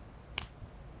like,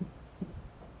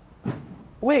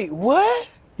 wait, what?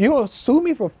 You gonna sue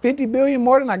me for 50 billion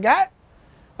more than I got?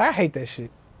 I hate that shit.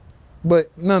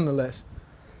 But nonetheless,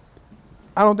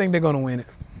 I don't think they're gonna win it.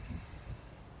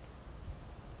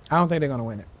 I don't think they're gonna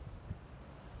win it.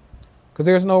 Because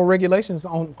there's no regulations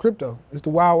on crypto. It's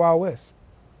the wild, wild west.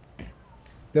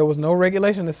 There was no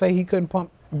regulation to say he couldn't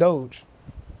pump Doge.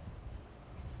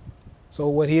 So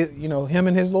what him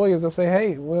and his lawyers will say,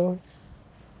 hey, well,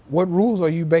 what rules are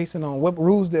you basing on? What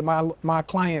rules did my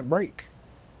client break?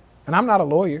 And I'm not a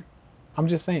lawyer. I'm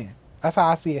just saying. That's how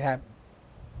I see it happen.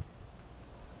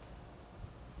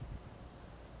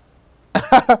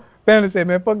 Family said,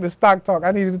 man, fuck the stock talk.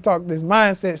 I needed to talk this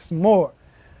mindset some more.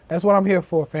 That's what I'm here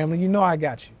for, family. You know I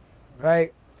got you,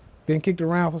 right? Been kicked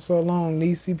around for so long,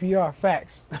 need CPR,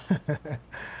 facts.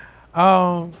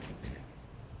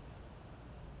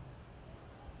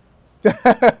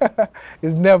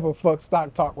 It's never fuck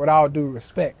stock talk with all due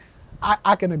respect.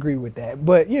 I can agree with that.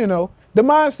 But, the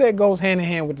mindset goes hand in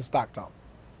hand with the stock talk.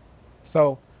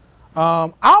 So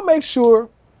I'll make sure,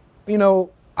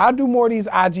 I do more of these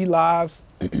IG lives.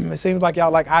 It seems like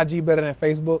y'all like IG better than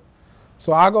Facebook.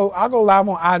 So I'll go live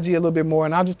on IG a little bit more,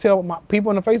 and I'll just tell my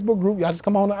people in the Facebook group, y'all just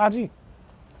come on to IG,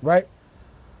 right?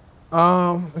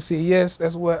 Let's see. Yes,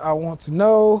 that's what I want to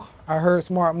know. I heard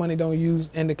smart money don't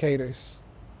use indicators.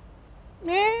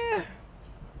 Yeah,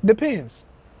 depends.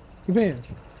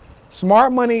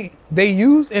 Smart money, they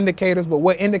use indicators, but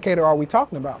what indicator are we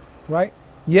talking about, right?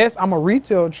 Yes, I'm a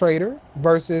retail trader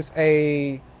versus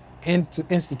a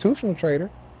institutional trader,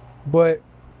 but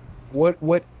what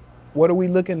are we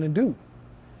looking to do?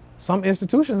 Some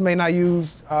institutions may not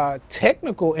use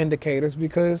technical indicators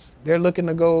because they're looking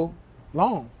to go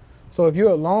long. So if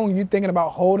you're long, you're thinking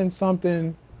about holding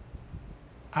something,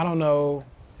 I don't know,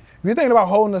 if you're thinking about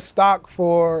holding a stock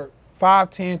for 5,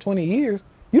 10, 20 years,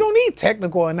 you don't need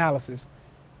technical analysis.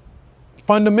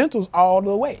 Fundamentals all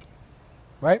the way,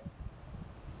 right?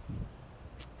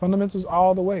 Fundamentals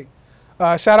all the way.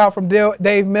 Shout out from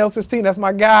Dave Mills' team. That's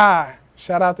my guy.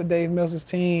 Shout out to Dave Mills'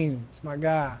 team. It's my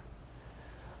guy.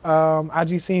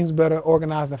 IG seems better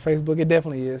organized than Facebook. It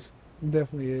definitely is. It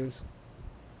definitely is.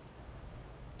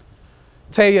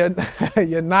 Tell you,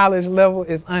 your knowledge level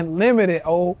is unlimited.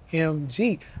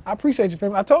 OMG. I appreciate you,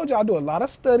 family. I told you I do a lot of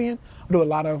studying.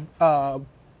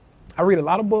 I read a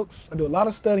lot of books. I do a lot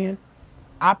of studying.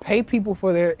 I pay people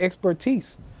for their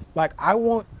expertise. Like, I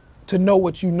want to know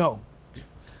what you know.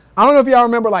 I don't know if y'all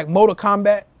remember like Mortal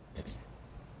Kombat.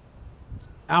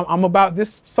 I'm about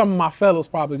this. Some of my fellows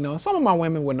probably know. Some of my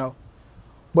women would know.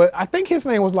 But I think his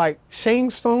name was like Shang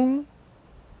Tsung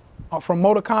from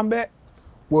Mortal Kombat,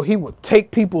 where he would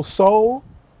take people's soul.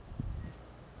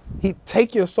 He'd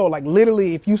take your soul. Like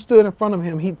literally, if you stood in front of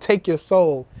him, he'd take your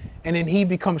soul and then he'd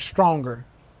become stronger,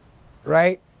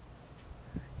 right?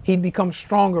 He'd become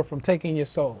stronger from taking your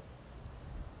soul.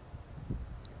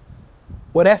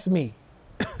 Well, that's me.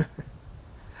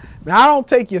 Now, I don't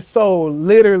take your soul,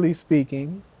 literally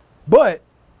speaking, but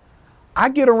I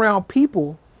get around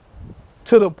people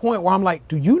to the point where I'm like,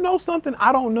 do you know something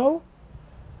I don't know?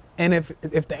 And if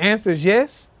the answer is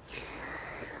yes,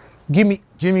 give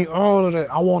me all of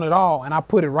that. I want it all. And I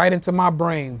put it right into my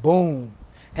brain. Boom.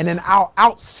 And then I'll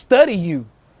outstudy you.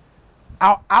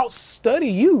 I'll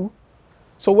outstudy you.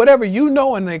 So whatever you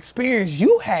know and the experience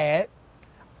you had,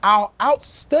 I'll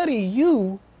outstudy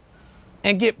you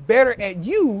and get better at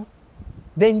you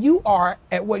than you are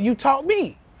at what you taught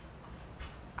me.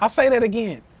 I'll say that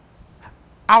again.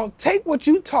 I'll take what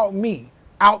you taught me,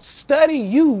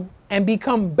 outstudy you, and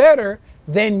become better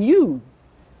than you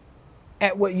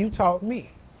at what you taught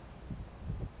me.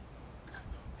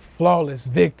 Flawless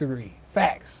victory.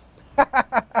 Facts.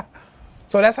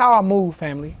 So that's how I move,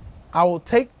 family. I will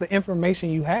take the information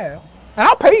you have, and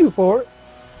I'll pay you for it.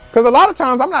 Because a lot of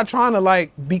times I'm not trying to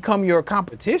like become your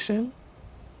competition.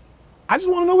 I just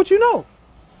want to know what you know.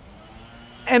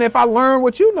 And if I learn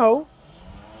what you know,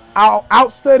 I'll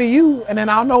outstudy you and then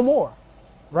I'll know more,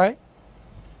 right?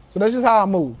 So that's just how I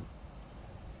move.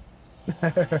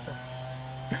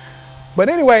 But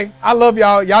anyway, I love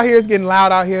y'all. Y'all hear it's getting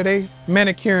loud out here. They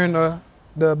manicuring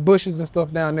the bushes and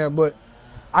stuff down there. But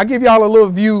I'll give y'all a little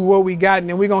view of what we got, and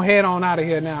then we're going to head on out of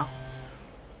here now.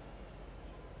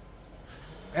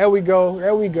 There we go.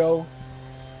 There we go.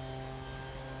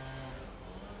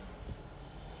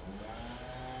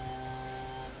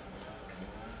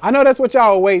 I know that's what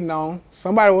y'all were waiting on.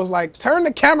 Somebody was like, turn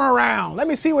the camera around. Let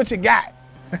me see what you got.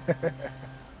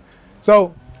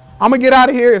 So I'm going to get out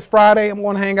of here. It's Friday. I'm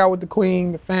going to hang out with the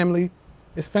queen, the family.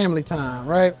 It's family time,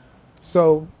 right?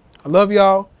 So I love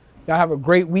y'all. Y'all have a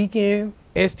great weekend.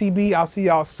 STB, I'll see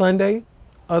y'all Sunday.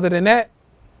 Other than that,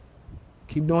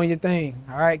 keep doing your thing.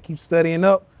 All right. Keep studying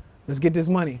up. Let's get this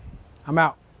money. I'm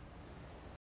out.